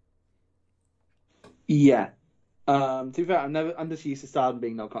commentary. Yeah. To be fair, I'm just used to Stardom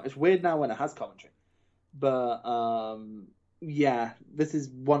being no commentary. It's weird now when it has commentary, but yeah, this is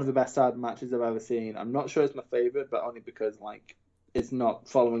one of the best Stardom matches I've ever seen. I'm not sure it's my favorite, but only because like it's not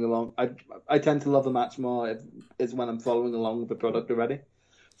following along. I tend to love a match more if is when I'm following along with the product already.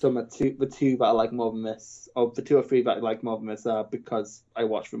 So the two that I like more than this, or the two or three that I like more than this, are because I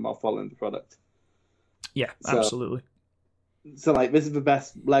watch them more following the product. Yeah, absolutely. So like this is the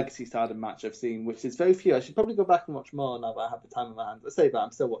best Legacy Stardom match I've seen, which is very few. I should probably go back and watch more now that I have the time in my hands. I say that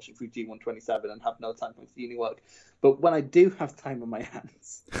I'm still watching through G127 and have no time for uni work. But when I do have time on my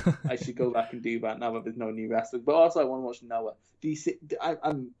hands, I should go back and do that now that there's no new wrestling. But also I want to watch Noah. Do you see?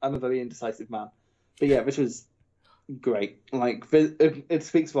 I'm a very indecisive man. But yeah, this was great. Like it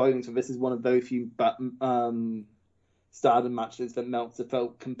speaks volumes. And this is one of very few Stardom matches that Meltzer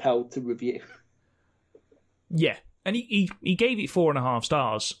felt compelled to review. Yeah. And he gave it 4.5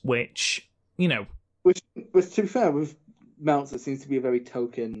 stars, which, you know... Which to be fair, with Meltzer, seems to be a very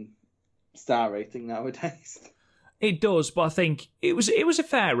token star rating nowadays. It does, but I think it was a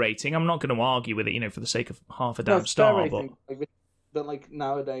fair rating. I'm not going to argue with it, you know, for the sake of half a damn star. Rating, but like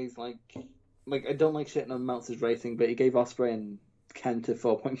nowadays, like I don't like shitting on Meltzer's rating, but he gave Ospreay and Kenta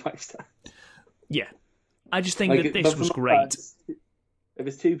 4.5 stars. Yeah. I just think that this was great. If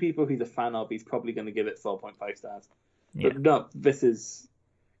it's two people he's a fan of, he's probably going to give it 4.5 stars. Yeah. But no, this is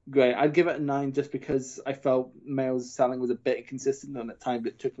great. I'd give it a 9 just because I felt Mayo's selling was a bit inconsistent, and at times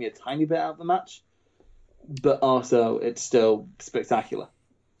it took me a tiny bit out of the match. But also, it's still spectacular.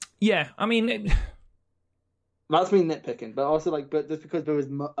 Yeah, I mean... That's me nitpicking, but also, but just because there was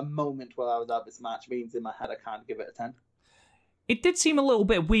a moment where I was at this match means in my head I can't give it a 10. It did seem a little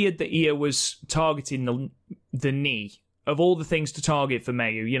bit weird that Io was targeting the knee. Of all the things to target for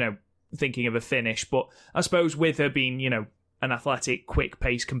Mayu, you know, thinking of a finish, but I suppose with her being, you know, an athletic,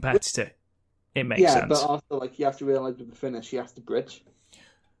 quick-paced competitor, it makes sense. Yeah, but also, you have to realise with the finish, she has to bridge.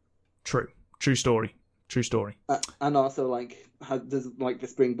 True story. And also, does the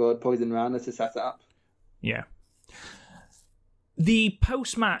springboard poison Rana to set it up. Yeah. The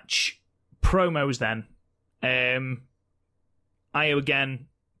post-match promos then, Io again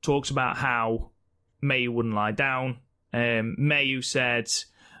talks about how Mayu wouldn't lie down. Mayu said,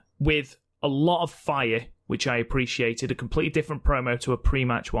 with a lot of fire, which I appreciated, a completely different promo to a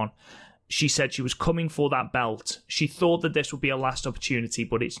pre-match one. She said she was coming for that belt. She thought that this would be a last opportunity,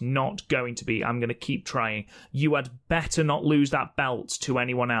 but it's not going to be. I'm going to keep trying. You had better not lose that belt to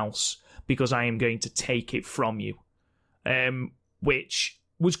anyone else, because I am going to take it from you. Which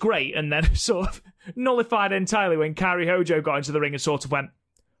was great, and then sort of nullified entirely when Kairi Hojo got into the ring and sort of went,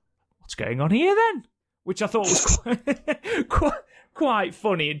 what's going on here then? Which I thought was quite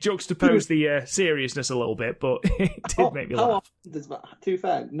funny. It juxtaposed the seriousness a little bit, but it did make me laugh. To be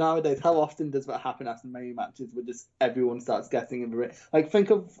fair, nowadays, how often does that happen after Mayu matches where just everyone starts getting in the ring? Like, think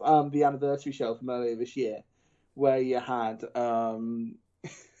of the anniversary show from earlier this year, where you had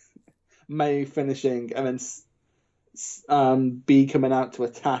Mayu finishing and then B coming out to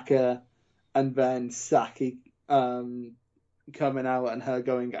attack her, and then Saki coming out and her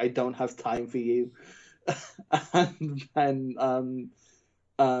going, I don't have time for you. And then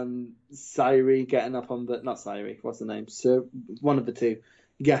Sairi getting up on the, not Sairi, what's the name? So one of the two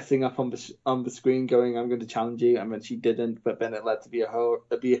getting up on the screen going, I'm going to challenge you, and then she didn't, but then it led to be I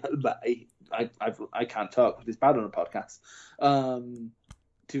can't talk because it's bad on a podcast.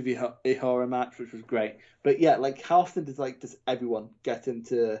 To be a horror match, which was great. But yeah, how often does everyone get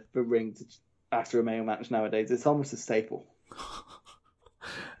into the ring after a male match nowadays? It's almost a staple.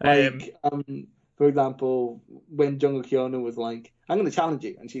 For example, when Jungle Kyona was like, I'm going to challenge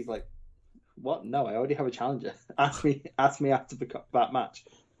you, and she's like, what? No, I already have a challenger. Ask me after that match.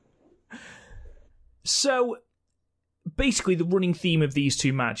 So basically the running theme of these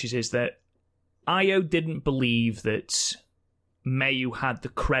two matches is that Io didn't believe that Mayu had the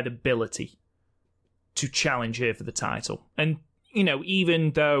credibility to challenge her for the title. And, you know,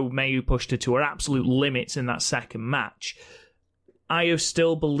 even though Mayu pushed her to her absolute limits in that second match, Io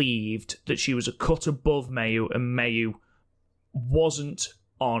still believed that she was a cut above Mayu, and Mayu wasn't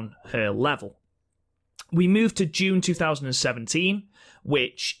on her level. We moved to June 2017,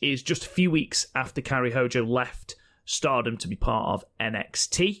 which is just a few weeks after Kairi Hojo left Stardom to be part of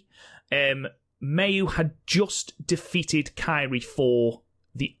NXT. Mayu had just defeated Kairi for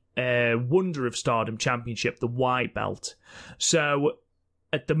the Wonder of Stardom Championship, the white belt. So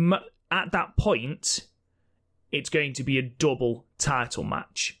at that point, it's going to be a double title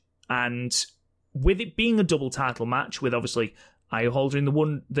match. And with it being a double title match, with obviously Io holding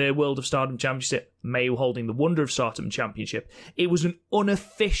the World of Stardom Championship, Mayu holding the Wonder of Stardom Championship, it was an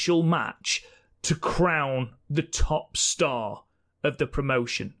unofficial match to crown the top star of the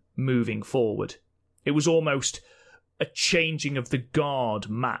promotion moving forward. It was almost a changing of the guard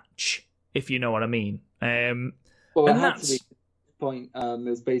match, if you know what I mean. Well, it had to be at this point. It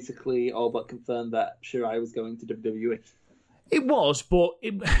was basically all but confirmed that Shirai was going to WWE. It was, but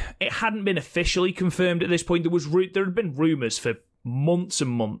it hadn't been officially confirmed at this point. There had been rumours for months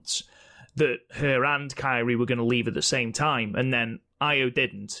and months that her and Kairi were going to leave at the same time, and then Io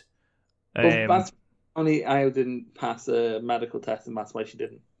didn't. Well, that's only Io didn't pass a medical test, and that's why she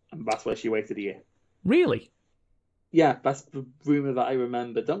didn't. And that's why she waited a year. Really? Yeah, that's the rumour that I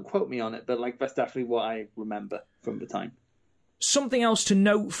remember. Don't quote me on it, but that's definitely what I remember from the time. Something else to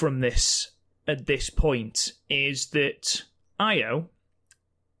note from this at this point is that Io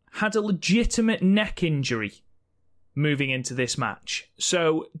had a legitimate neck injury moving into this match.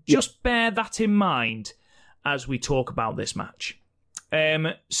 So just bear that in mind as we talk about this match.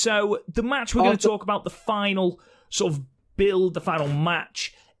 So the match we're going to talk about, the final sort of build, the final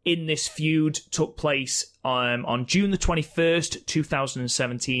match in this feud took place on June the 21st,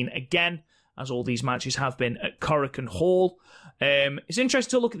 2017. Again, as all these matches have been, at Korakuen Hall. It's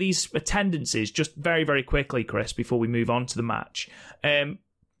interesting to look at these attendances just very, very quickly, Chris, before we move on to the match.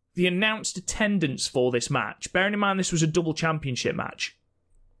 The announced attendance for this match, bearing in mind this was a double championship match,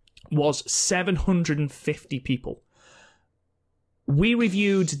 was 750 people. We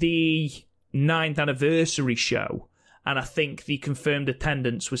reviewed the 9th anniversary show, and I think the confirmed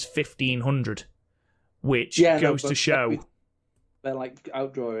attendance was 1,500, which goes to show... They're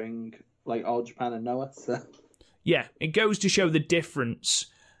outdrawing All Japan and Noah, so... Yeah, it goes to show the difference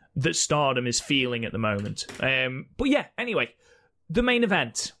that Stardom is feeling at the moment. But yeah, anyway, the main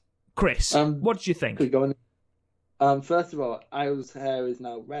event. Chris, what did you think? First of all, Io's hair is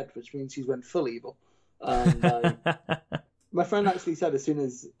now red, which means she's went full evil. My friend actually said as soon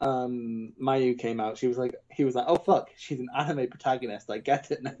as Mayu came out, he was like, "Oh fuck, she's an anime protagonist. I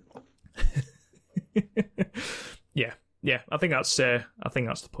get it now." yeah. I think that's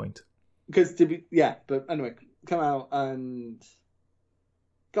the point. Because but anyway, come out and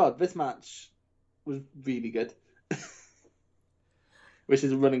God, this match was really good. Which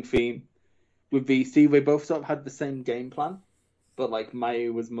is a running theme with VC. We both sort of had the same game plan, but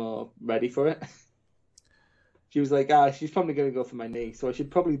Mayu was more ready for it. She was like, she's probably going to go for my knee, so I should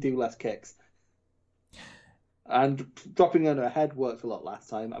probably do less kicks. And dropping on her head worked a lot last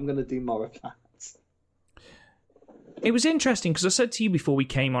time. I'm going to do more of that. It was interesting because I said to you before we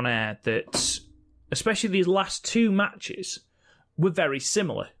came on air that especially these last two matches were very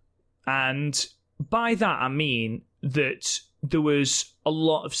similar. And by that I mean that there was a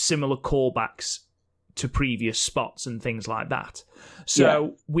lot of similar callbacks to previous spots and things like that.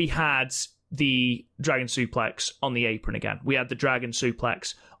 So we had the Dragon Suplex on the apron again. We had the Dragon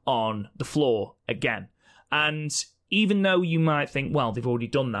Suplex on the floor again. And even though you might think, well, they've already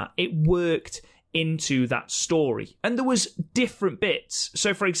done that, it worked into that story. And there was different bits.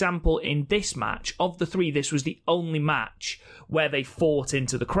 So, for example, in this match, of the three, this was the only match where they fought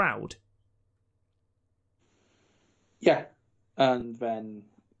into the crowd. Yeah. And then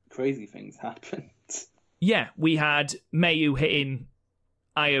crazy things happened. Yeah, we had Mayu hitting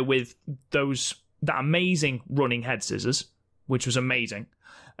Io with that amazing running head scissors, which was amazing.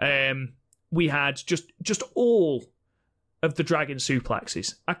 We had just all of the Dragon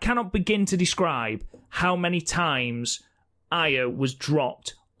Suplexes. I cannot begin to describe how many times Io was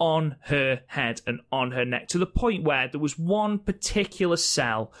dropped on her head and on her neck, to the point where there was one particular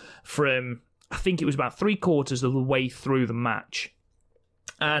cell from, I think it was about 3/4 of the way through the match.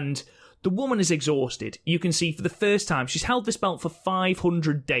 And the woman is exhausted. You can see for the first time, she's held this belt for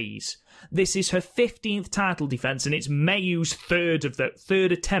 500 days. This is her 15th title defense, and it's Mayu's third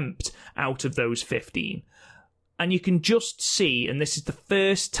attempt out of those 15. And you can just see, and this is the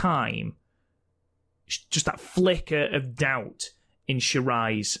first time, just that flicker of doubt in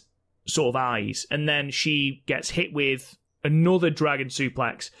Shirai's sort of eyes. And then she gets hit with another Dragon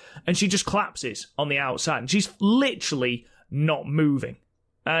Suplex, and she just collapses on the outside. And she's literally not moving.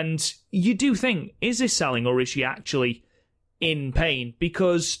 And you do think, is this selling or is she actually in pain?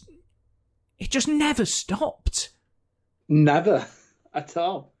 Because it just never stopped. Never at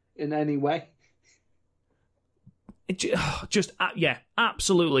all, in any way.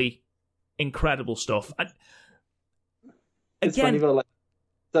 Absolutely incredible stuff. It's funny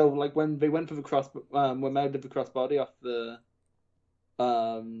though, when they went for the when Mel did the crossbody off the,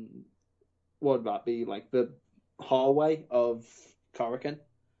 what would that be, the hallway of Korakuen.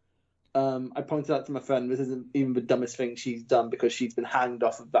 I pointed out to my friend, this isn't even the dumbest thing she's done because she's been hanged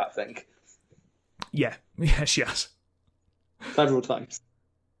off of that thing. Yeah, she has. Several times.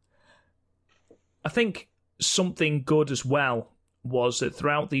 I think something good as well was that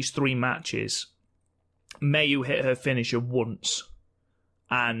throughout these 3 matches, Mayu hit her finisher once,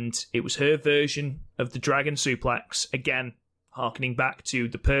 and it was her version of the Dragon Suplex, again, harkening back to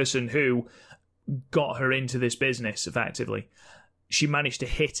the person who got her into this business, effectively. She managed to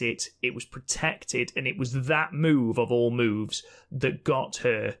hit it, it was protected, and it was that move of all moves that got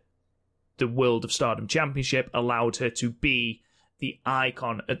her the World of Stardom Championship, allowed her to be the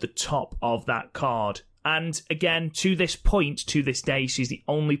icon at the top of that card. And again, to this point, to this day, she's the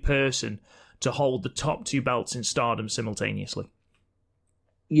only person to hold the top 2 belts in Stardom simultaneously.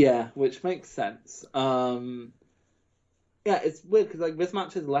 Yeah, which makes sense. Yeah, it's weird because like this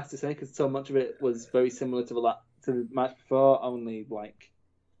match is less to say because so much of it was very similar to the match before, only like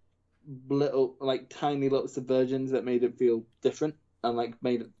little, like tiny little subversions that made it feel different and like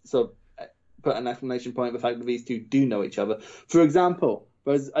made it so put an exclamation point on the fact that these two do know each other. For example,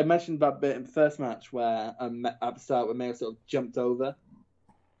 whereas I mentioned that bit in the first match where at the start where Mayo sort of jumped over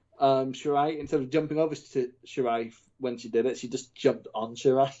Shirai, instead of jumping over to Shirai when she did it, she just jumped on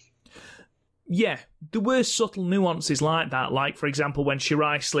Shirai. Yeah, there were subtle nuances like that, like, for example, when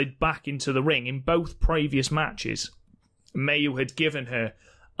Shirai slid back into the ring in both previous matches, Mayu had given her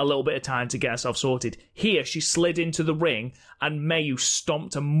a little bit of time to get herself sorted. Here, she slid into the ring, and Mayu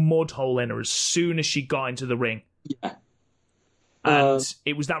stomped a mud hole in her as soon as she got into the ring. Yeah. And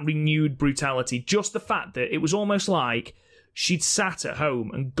it was that renewed brutality. Just the fact that it was almost like she'd sat at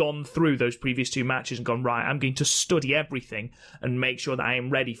home and gone through those previous 2 matches and gone, right, I'm going to study everything and make sure that I am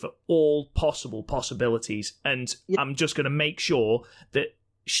ready for all possible possibilities. And I'm just going to make sure that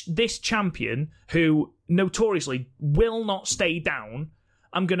this champion, who notoriously will not stay down,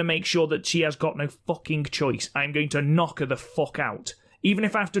 I'm going to make sure that she has got no fucking choice. I'm going to knock her the fuck out. Even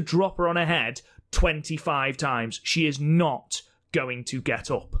if I have to drop her on her head 25 times, she is not going to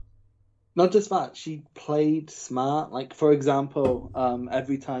get up. Not just that, she played smart. Like, for example,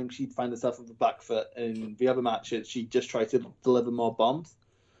 every time she'd find herself on the back foot in the other matches, she'd just try to deliver more bombs.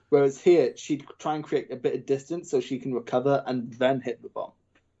 Whereas here, she'd try and create a bit of distance so she can recover and then hit the bomb.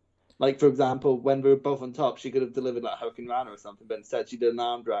 Like, for example, when we were both on top, she could have delivered like Hurricane Rana or something, but instead she did an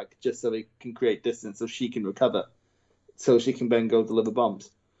arm drag just so they can create distance so she can recover, so she can then go deliver bombs.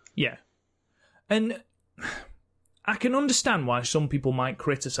 Yeah. And I can understand why some people might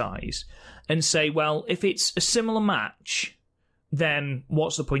criticise and say, well, if it's a similar match, then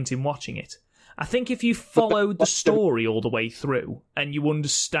what's the point in watching it? I think if you followed the story all the way through and you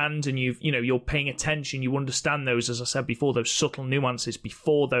understand and you're paying attention, you understand those, as I said before, those subtle nuances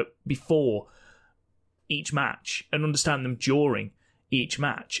before each match and understand them during each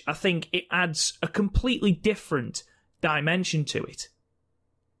match, I think it adds a completely different dimension to it.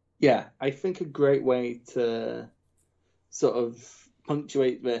 Yeah, I think a great way to sort of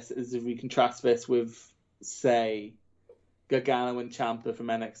punctuate this is if we contrast this with, say, Gargano and Ciampa from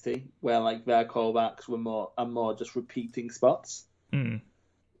NXT, where like their callbacks are more just repeating spots. Mm.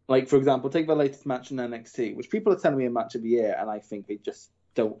 Like, for example, take the latest match in NXT, which people are telling me a match of the year, and I think they just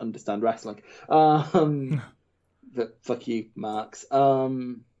don't understand wrestling. Fuck you, Marks. But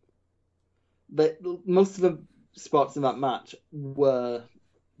most of the spots in that match were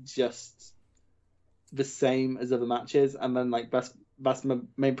just the same as other matches, and then like that's my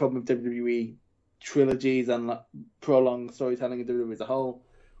main problem with WWE trilogies and like, prolonged storytelling in WWE as a whole,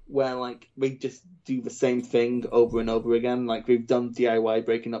 where like we just do the same thing over and over again. Like we've done DIY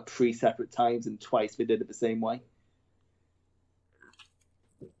breaking up 3 separate times, and twice we did it the same way.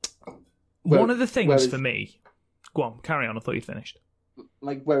 One of the things for me, go on, carry on. I thought you'd finished.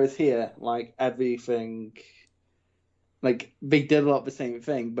 Like whereas here, like everything, like they did a lot of the same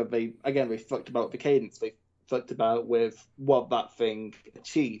thing, but they fucked about the cadence. They fucked about with what that thing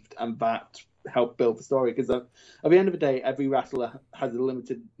achieved, and that help build the story, because at the end of the day, every wrestler has a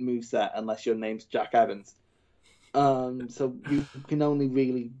limited moveset unless your name's Jack Evans. So you can only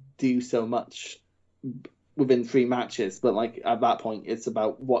really do so much within 3 matches, but like at that point, it's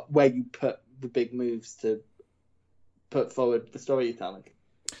about where you put the big moves to put forward the storytelling.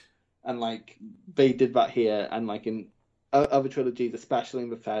 And like they did that here, and like in other trilogies, especially in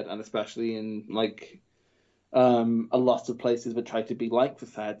the Fed, and especially in like a lot of places that try to be like the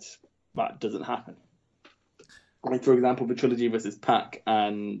Fed, that doesn't happen. Like, for example, the trilogy versus Pac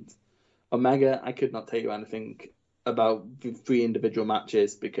and Omega, I could not tell you anything about the 3 individual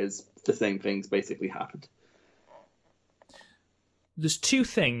matches because the same things basically happened. There's 2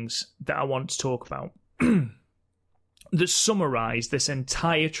 things that I want to talk about that summarise this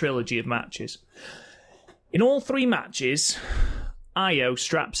entire trilogy of matches. In all 3 matches, Io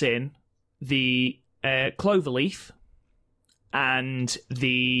straps in the cloverleaf and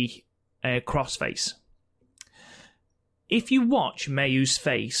the crossface. If you watch Mayu's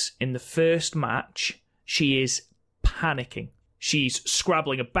face in the first match, she is panicking. She's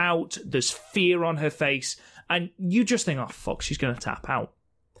scrabbling about, there's fear on her face, and you just think, oh fuck, she's going to tap out.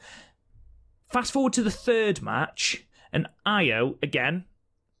 Fast forward to the third match, and Io, again,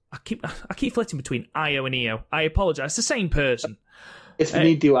 I keep flitting between Io and Io. I apologise, it's the same person. It's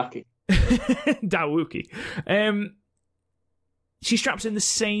me, Dawaki. Dawuki. She straps in the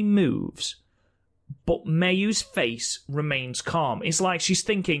same moves, but Mayu's face remains calm. It's like she's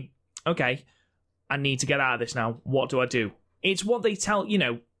thinking, okay, I need to get out of this now. What do I do? It's what they tell,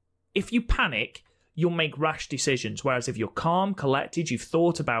 if you panic, you'll make rash decisions. Whereas if you're calm, collected, you've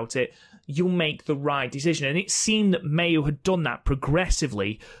thought about it, you'll make the right decision. And it seemed that Mayu had done that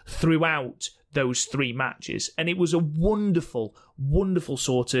progressively throughout those 3 matches. And it was a wonderful, wonderful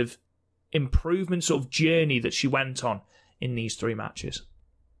sort of improvement, sort of journey that she went on in these 3 matches.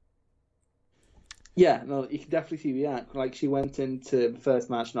 Yeah, no, you can definitely see the act. Like, she went into the first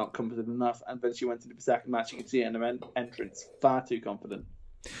match not confident enough, and then she went into the second match, you can see it in her entrance, far too confident.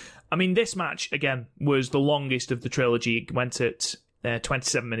 I mean, this match, again, was the longest of the trilogy. It went at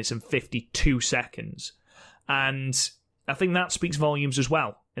 27 minutes and 52 seconds. And I think that speaks volumes as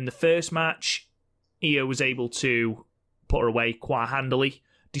well. In the first match, Io was able to put her away quite handily,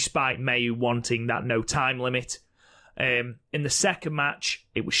 despite Mayu wanting that no time limit. In the second match,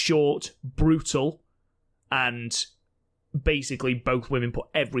 it was short, brutal, and basically both women put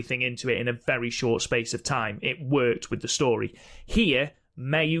everything into it in a very short space of time. It worked with the story. Here,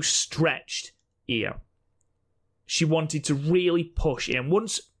 Mayu stretched Io. She wanted to really push in.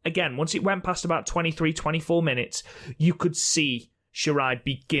 Once it went past about 23, 24 minutes, you could see Shirai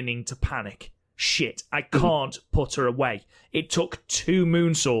beginning to panic. Shit, I can't put her away. It took 2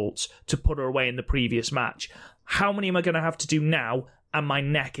 moonsaults to put her away in the previous match. How many am I going to have to do now? And my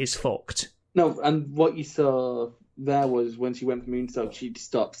neck is fucked. No, and what you saw there was when she went for moonsault, she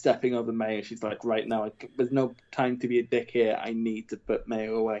stopped stepping over Mayu. She's like, right now, there's no time to be a dick here. I need to put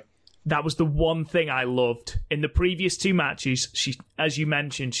Mayu away. That was the one thing I loved. In the previous 2 matches, she, as you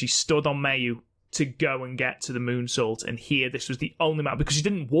mentioned, she stood on Mayu to go and get to the moonsault. And here, this was the only match. Because she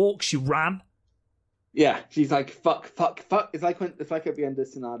didn't walk, she ran. Yeah, she's like, fuck. It's like at the end of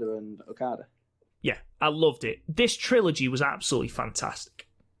Sonata and Okada. Yeah, I loved it. This trilogy was absolutely fantastic.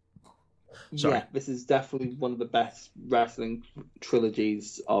 Sorry. Yeah, this is definitely one of the best wrestling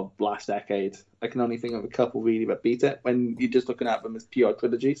trilogies of last decade. I can only think of a couple really that beat it when you're just looking at them as pure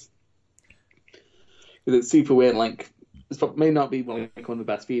trilogies. Because it's super weird, like, may not be one of the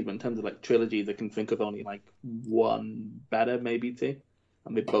best Feud, but in terms of like trilogies, I can think of only like one better, maybe 2.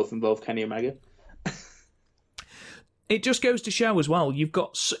 And they both involve Kenny Omega. It just goes to show as well,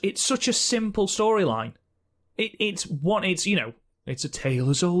 it's such a simple storyline. It's a tale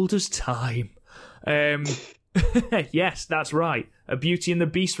as old as time. Yes, that's right. A Beauty and the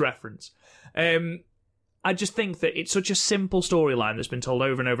Beast reference. I just think that it's such a simple storyline that's been told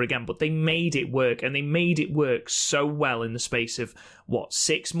over and over again, but they made it work, and they made it work so well in the space of,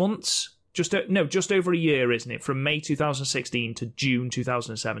 6 months? Just over a year, isn't it? From May 2016 to June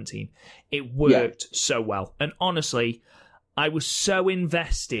 2017. It worked so well. And honestly, I was so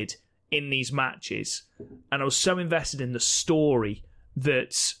invested in these matches, and I was so invested in the story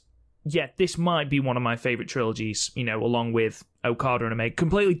that, this might be one of my favourite trilogies, along with Okada and Omega.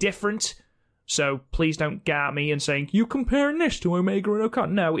 Completely different, so please don't get at me and saying, you comparing this to Omega and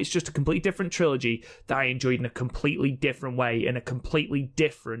Okada. No, it's just a completely different trilogy that I enjoyed in a completely different way, in a completely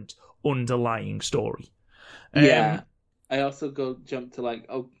different underlying story. I also jump to like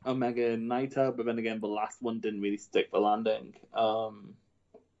Omega and Naito, but then again the last one didn't really stick the landing.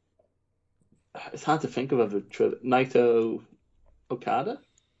 It's hard to think of a Naito Okada?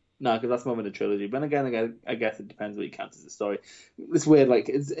 No, because that's more of a trilogy. But again, I guess it depends what you count as a story. It's weird, like,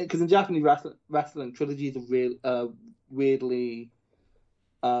 because in Japanese wrestling trilogies are weirdly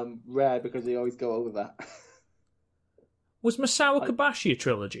rare because they always go over that. Was Masawa Kobashi a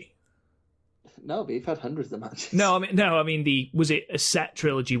trilogy? No, but you've had hundreds of matches. No, I mean, was it a set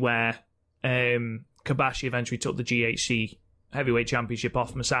trilogy where Kobashi eventually took the GHC Heavyweight Championship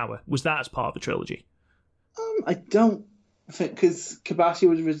off Masawa? Was that as part of the trilogy? I don't think, because Kobashi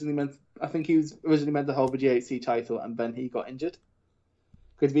was originally meant. I think he was originally meant to hold the GHC title, and then he got injured.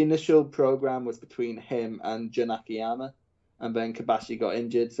 Because the initial program was between him and Jun Akiyama, and then Kobashi got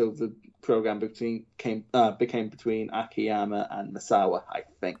injured, so the program became between Akiyama and Masawa, I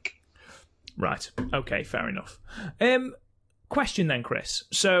think. Right. Okay, fair enough. Question then, Chris.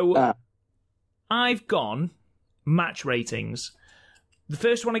 So I've gone match ratings. The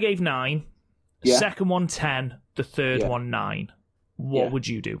first one I gave 9, the second one 10, the third one 9. What would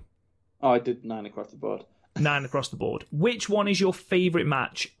you do? Oh, I did 9 across the board. 9 across the board. Which one is your favourite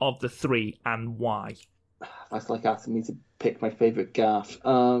match of the 3 and why? That's like asking me to pick my favourite Garth.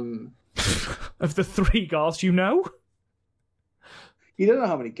 Of the 3 Garths you know? You don't know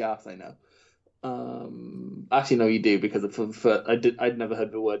how many Garths I know. Actually, no, you do, because I'd never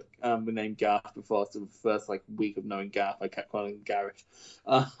heard the name Garth before. So the first week of knowing Garth, I kept calling him Gareth.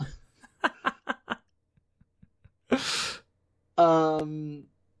 I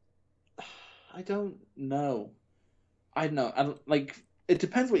don't know. I don't know. It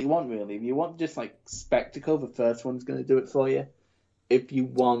depends what you want, really. If you want just spectacle, the first one's going to do it for you. If you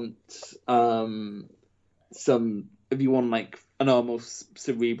want an almost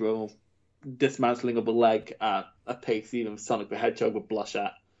cerebral dismantling of a leg at a pace even Sonic the Hedgehog would blush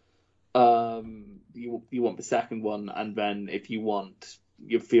at, you want the second one, and then if you want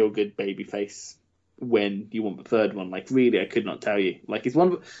your feel good babyface win, you want the third one. Really, I could not tell you. It's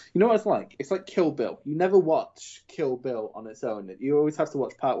one of, you know what it's like? It's like Kill Bill. You never watch Kill Bill on its own. You always have to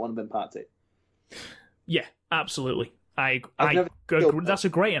watch part 1 and then part 2. Yeah, absolutely. That's a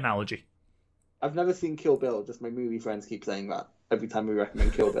great analogy. I've never seen Kill Bill. Just my movie friends keep saying that every time we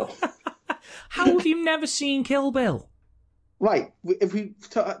recommend Kill Bill. How have you never seen Kill Bill? Right. If we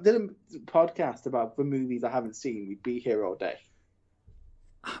did a podcast about the movies I haven't seen, we'd be here all day.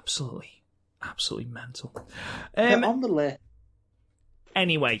 Absolutely mental. They're on the list.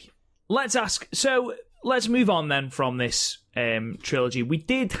 Anyway, let's move on then from this trilogy. We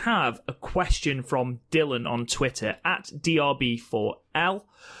did have a question from Dylan on Twitter at DRB4L.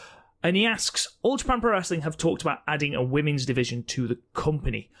 And he asks, All Japan Pro Wrestling have talked about adding a women's division to the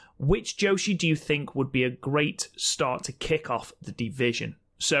company. Which Joshi do you think would be a great start to kick off the division?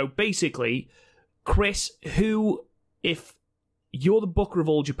 So basically, Chris, if you're the booker of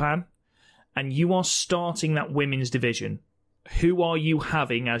All Japan and you are starting that women's division, who are you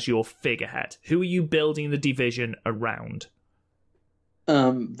having as your figurehead? Who are you building the division around?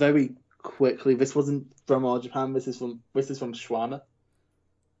 Very quickly, this wasn't from All Japan. This is from Schwana.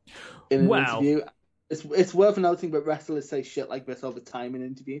 In an interview, it's worth noting that wrestlers say shit like this all the time in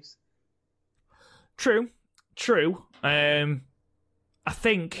interviews. True. I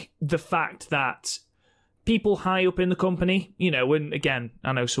think the fact that people high up in the company, and again,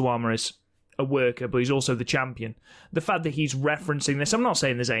 I know Sawama is a worker, but he's also the champion. The fact that he's referencing this, I'm not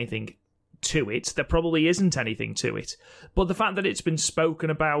saying there's anything to it. There probably isn't anything to it. But the fact that it's been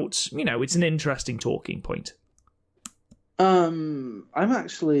spoken about, it's an interesting talking point. I'm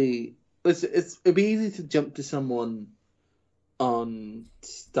actually... It'd be easy to jump to someone from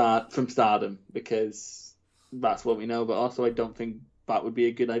Stardom, because that's what we know, but also I don't think that would be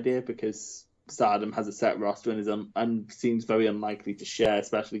a good idea, because Stardom has a set roster and seems very unlikely to share,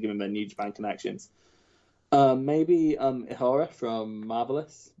 especially given their New Japan connections. Maybe Ihara from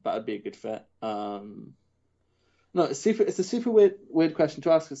Marvelous. That would be a good fit. No, it's a super weird question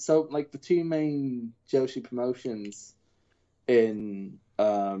to ask. So, the 2 main Joshi promotions in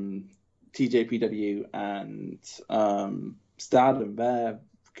TJPW and Stardom, they're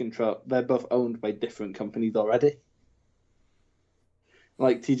both owned by different companies already.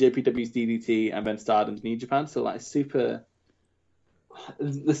 TJPW's DDT and then Stardom's New Japan. So super,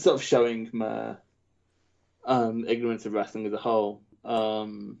 the sort of showing my ignorance of wrestling as a whole. I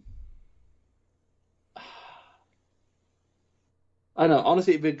don't know.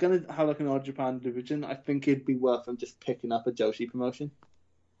 Honestly, if we're gonna have an All Japan division, I think it'd be worth them just picking up a Joshi promotion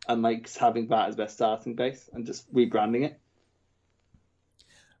and having that as their starting base and just rebranding it.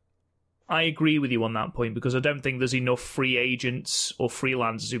 I agree with you on that point, because I don't think there's enough free agents or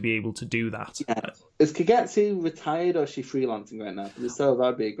freelancers who'd be able to do that. Yeah. Is Kagetsu retired or is she freelancing right now? So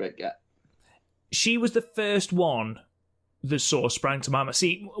that'd be a great get. She was the first one that sort of sprang to my mind.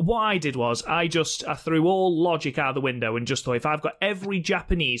 See, what I did was I threw all logic out the window and just thought, if I've got every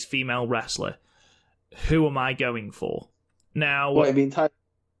Japanese female wrestler, who am I going for? Now, what, the entire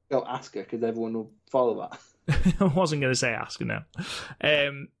go Asuka, because everyone will follow that. I wasn't going to say Asuka now.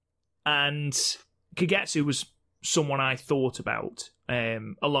 And Kagetsu was someone I thought about,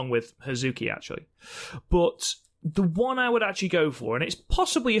 along with Hazuki, actually. But the one I would actually go for, and it's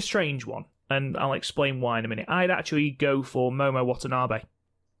possibly a strange one, and I'll explain why in a minute, I'd actually go for Momo Watanabe.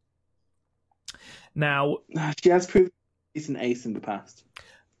 Now, she has proven she's an ace in the past.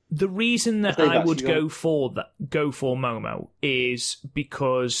 The reason that I would go for Momo is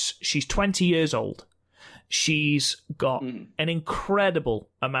because she's 20 years old. She's got an incredible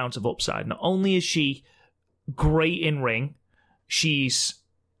amount of upside. Not only is she great in ring, she's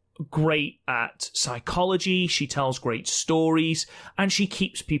great at psychology, she tells great stories, and she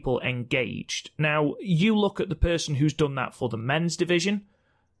keeps people engaged. Now, you look at the person who's done that for the men's division,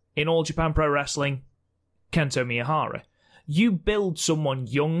 in All Japan Pro Wrestling, Kento Miyahara. You build someone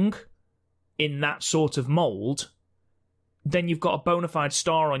young in that sort of mould, then you've got a bona fide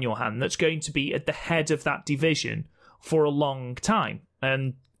star on your hand that's going to be at the head of that division for a long time.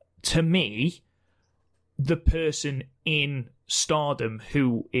 And to me, the person in Stardom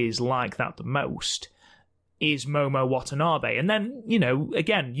who is like that the most is Momo Watanabe. And then,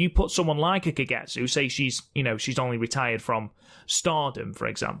 again, you put someone like a Kagetsu, say she's only retired from Stardom, for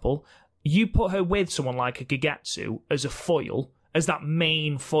example, you put her with someone like a Kagetsu as a foil, as that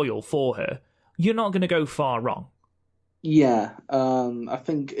main foil for her, you're not going to go far wrong. Yeah, I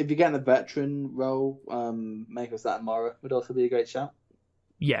think if you get in the veteran role, Meiko Satomura would also be a great shout.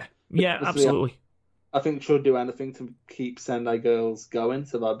 Yeah, absolutely. I think she'll do anything to keep Sendai Girls going,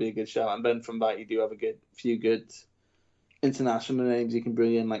 so that'd be a good shout. And then from that, you do have a few good international names you can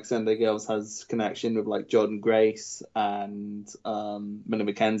bring in. Like Sendai Girls has connection with like Jordan Grace and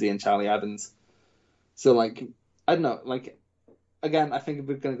Minnie McKenzie and Charlie Evans. So like, I don't know, like, again, I think if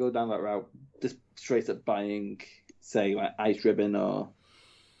we're going to go down that route, just straight up buying, say, like Ice Ribbon or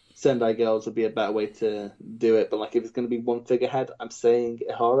Sendai Girls would be a better way to do it. But like, if it's going to be one figurehead, I'm saying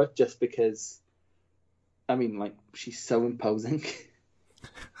Ihara, just because, I mean, like, she's so imposing.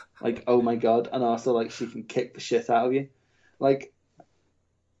 Like, oh my god. And also, like, she can kick the shit out of you. Like,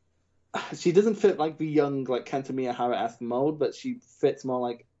 she doesn't fit, like, the young, like, Kento Miyahara-esque mold, but she fits more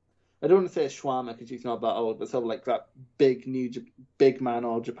like, I don't want to say a Schwammer because she's not that old, but sort of like that big man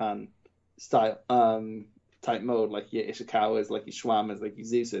All Japan style type mode, like your Ishikawas, like your Schwammers, like your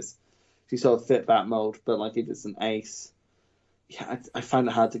Zeuses. She sort of fit that mold, but like if it's an ace, yeah, I find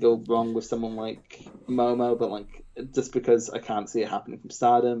it hard to go wrong with someone like Momo, but like just because I can't see it happening from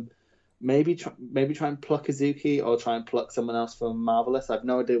Stardom, maybe try and pluck Azuki or try and pluck someone else from Marvelous. I have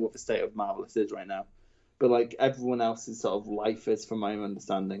no idea what the state of Marvelous is right now. But like everyone else's sort of life is, from my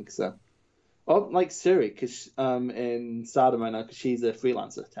understanding. So, or like Suri, because in Stardom right now, because she's a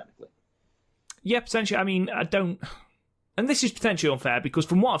freelancer technically. Yeah, potentially. I mean, I don't, and this is potentially unfair because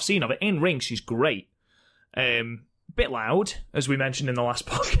from what I've seen of it in ring, she's great. Bit loud, as we mentioned in the last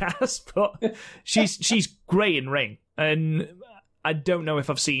podcast, but she's great in ring, and I don't know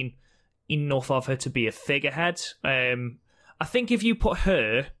if I've seen enough of her to be a figurehead. I think if you put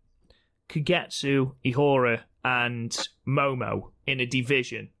her, Kagetsu, Ihara, and Momo in a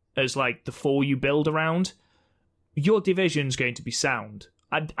division as like the four you build around, your division's going to be sound.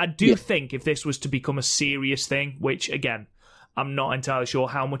 I do think if this was to become a serious thing, which again, I'm not entirely sure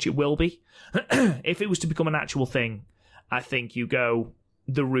how much it will be, if it was to become an actual thing, I think you go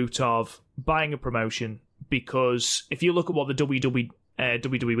the route of buying a promotion, because if you look at what the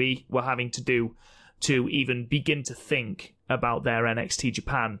WWE were having to do to even begin to think about their NXT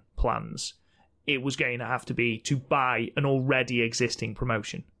Japan plans, it was going to have to be to buy an already existing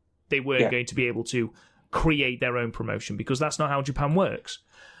promotion. They weren't going to be able to create their own promotion because that's not how Japan works.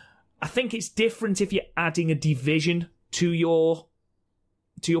 I think it's different if you're adding a division to your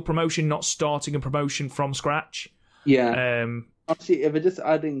promotion, not starting a promotion from scratch. Yeah. Actually, if we're just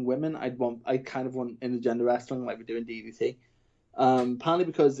adding women, I kind of want intergender wrestling like we do in DDT. Partly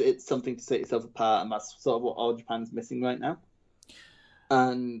because it's something to set yourself apart, and that's sort of what All Japan's missing right now.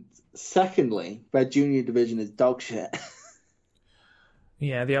 And secondly, their junior division is dog shit.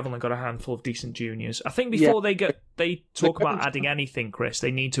 Yeah, they have only got a handful of decent juniors. I think before they talk about adding anything, Chris,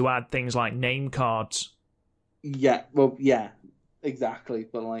 they need to add things like name cards. Yeah, well, yeah, exactly.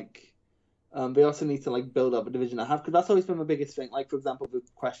 But like, they also need to like build up a division I have, because that's always been my biggest thing. Like, for example, the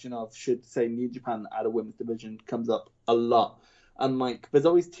question of should, say, New Japan add a women's division comes up a lot. And like, there's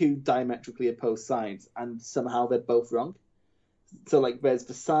always two diametrically opposed sides, and somehow they're both wrong. So like, there's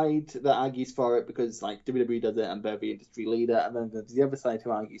the side that argues for it because like WWE does it and they're the industry leader, and then there's the other side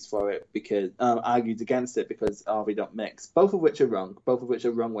who argues for it because argues against it because they don't mix. Both of which are wrong. Both of which are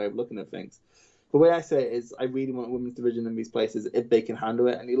a wrong way of looking at things. The way I say it is, I really want a women's division in these places if they can handle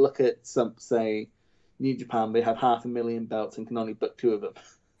it. And you look at some, say, New Japan, they have 500,000 belts and can only book 2 of them.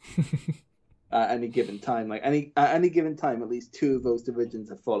 At any given time, like at any given time, at least 2 of those divisions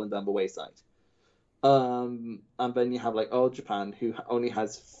have fallen down the wayside. And then you have like All Japan, who only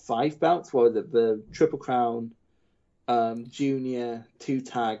has 5 belts. What was it? The Triple Crown, Junior, 2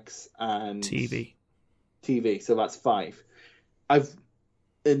 tags, and TV. So that's 5.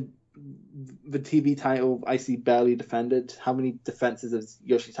 The TV title I see barely defended. How many defenses has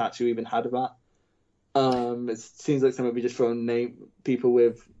Yoshitatsu even had of that? It seems like somebody just throwing people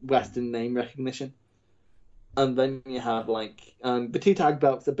with Western name recognition. And then you have like the 2 tag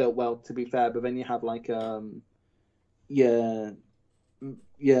belts are built well, to be fair, but then you have like your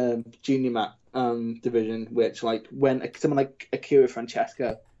junior mat division, which like when someone like Akira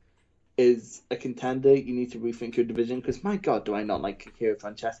Francesco is a contender, you need to rethink your division, because my God, do I not like Akira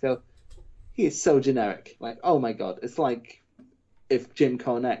Francesco? He is so generic. Like, oh my God, it's like if Jim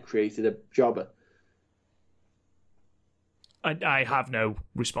Cornette created a jobber. I have no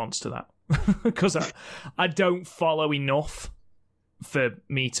response to that because I don't follow enough for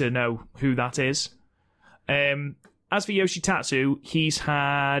me to know who that is. As for Yoshitatsu, he's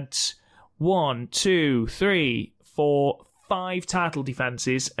had 1, 2, 3, 4, 5 title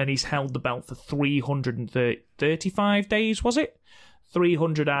defenses, and he's held the belt for 335 days, was it?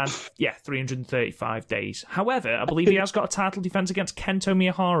 335 days. However, I believe he has got a title defense against Kento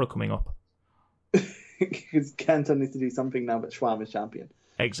Miyahara coming up. Because Kento needs to do something now, but Schwam is champion.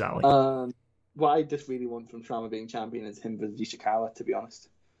 Exactly. What I just really want from Schwam being champion is him versus Ishikawa, to be honest.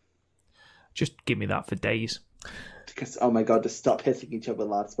 Just give me that for days. Because, oh my God, just stop hitting each other,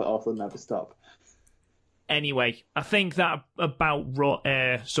 lads, but also never stop. Anyway, I think that about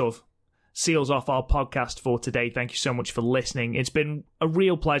sort of seals off our podcast for today. Thank you so much for listening. It's been a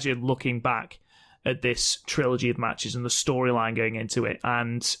real pleasure looking back at this trilogy of matches and the storyline going into it.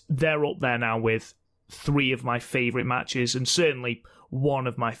 And they're up there now with 3 of my favourite matches, and certainly one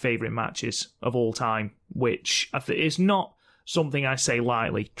of my favourite matches of all time, which is not something I say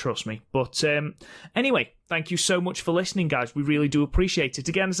lightly, trust me. But anyway, thank you so much for listening, guys. We really do appreciate it.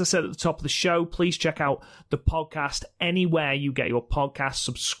 Again, as I said at the top of the show, please check out the podcast anywhere you get your podcast.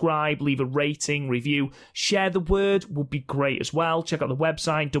 Subscribe, leave a rating, review, share the word would be great as well. Check out the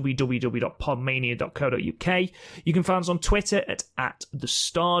website, www.podmania.co.uk. You can find us on Twitter at the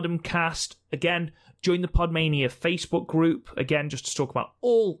StardomCast. Again, join the Podmania Facebook group, again, just to talk about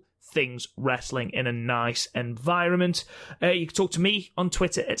all things wrestling in a nice environment. You can talk to me on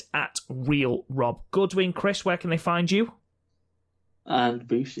Twitter at RealRobGoodwin. Chris, where can they find you? And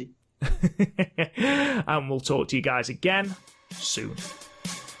Bushi. And we'll talk to you guys again soon.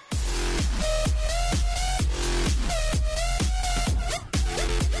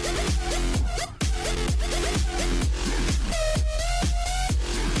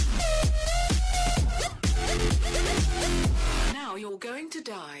 Now you're going to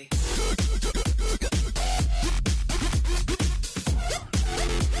die.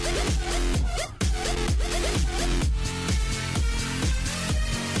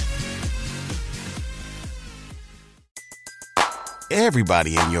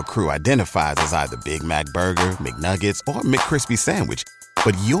 Everybody in your crew identifies as either Big Mac Burger, McNuggets, or McCrispy Sandwich.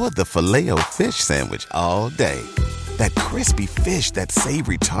 But you're the Filet-O-Fish Sandwich all day. That crispy fish, that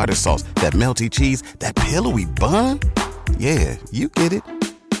savory tartar sauce, that melty cheese, that pillowy bun. Yeah, you get it.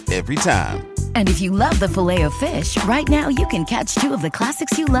 Every time. And if you love the Filet-O-Fish, right now you can catch 2 of the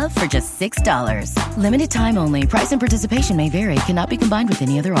classics you love for just $6. Limited time only. Price and participation may vary. Cannot be combined with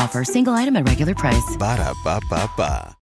any other offer. Single item at regular price. Ba-da-ba-ba-ba.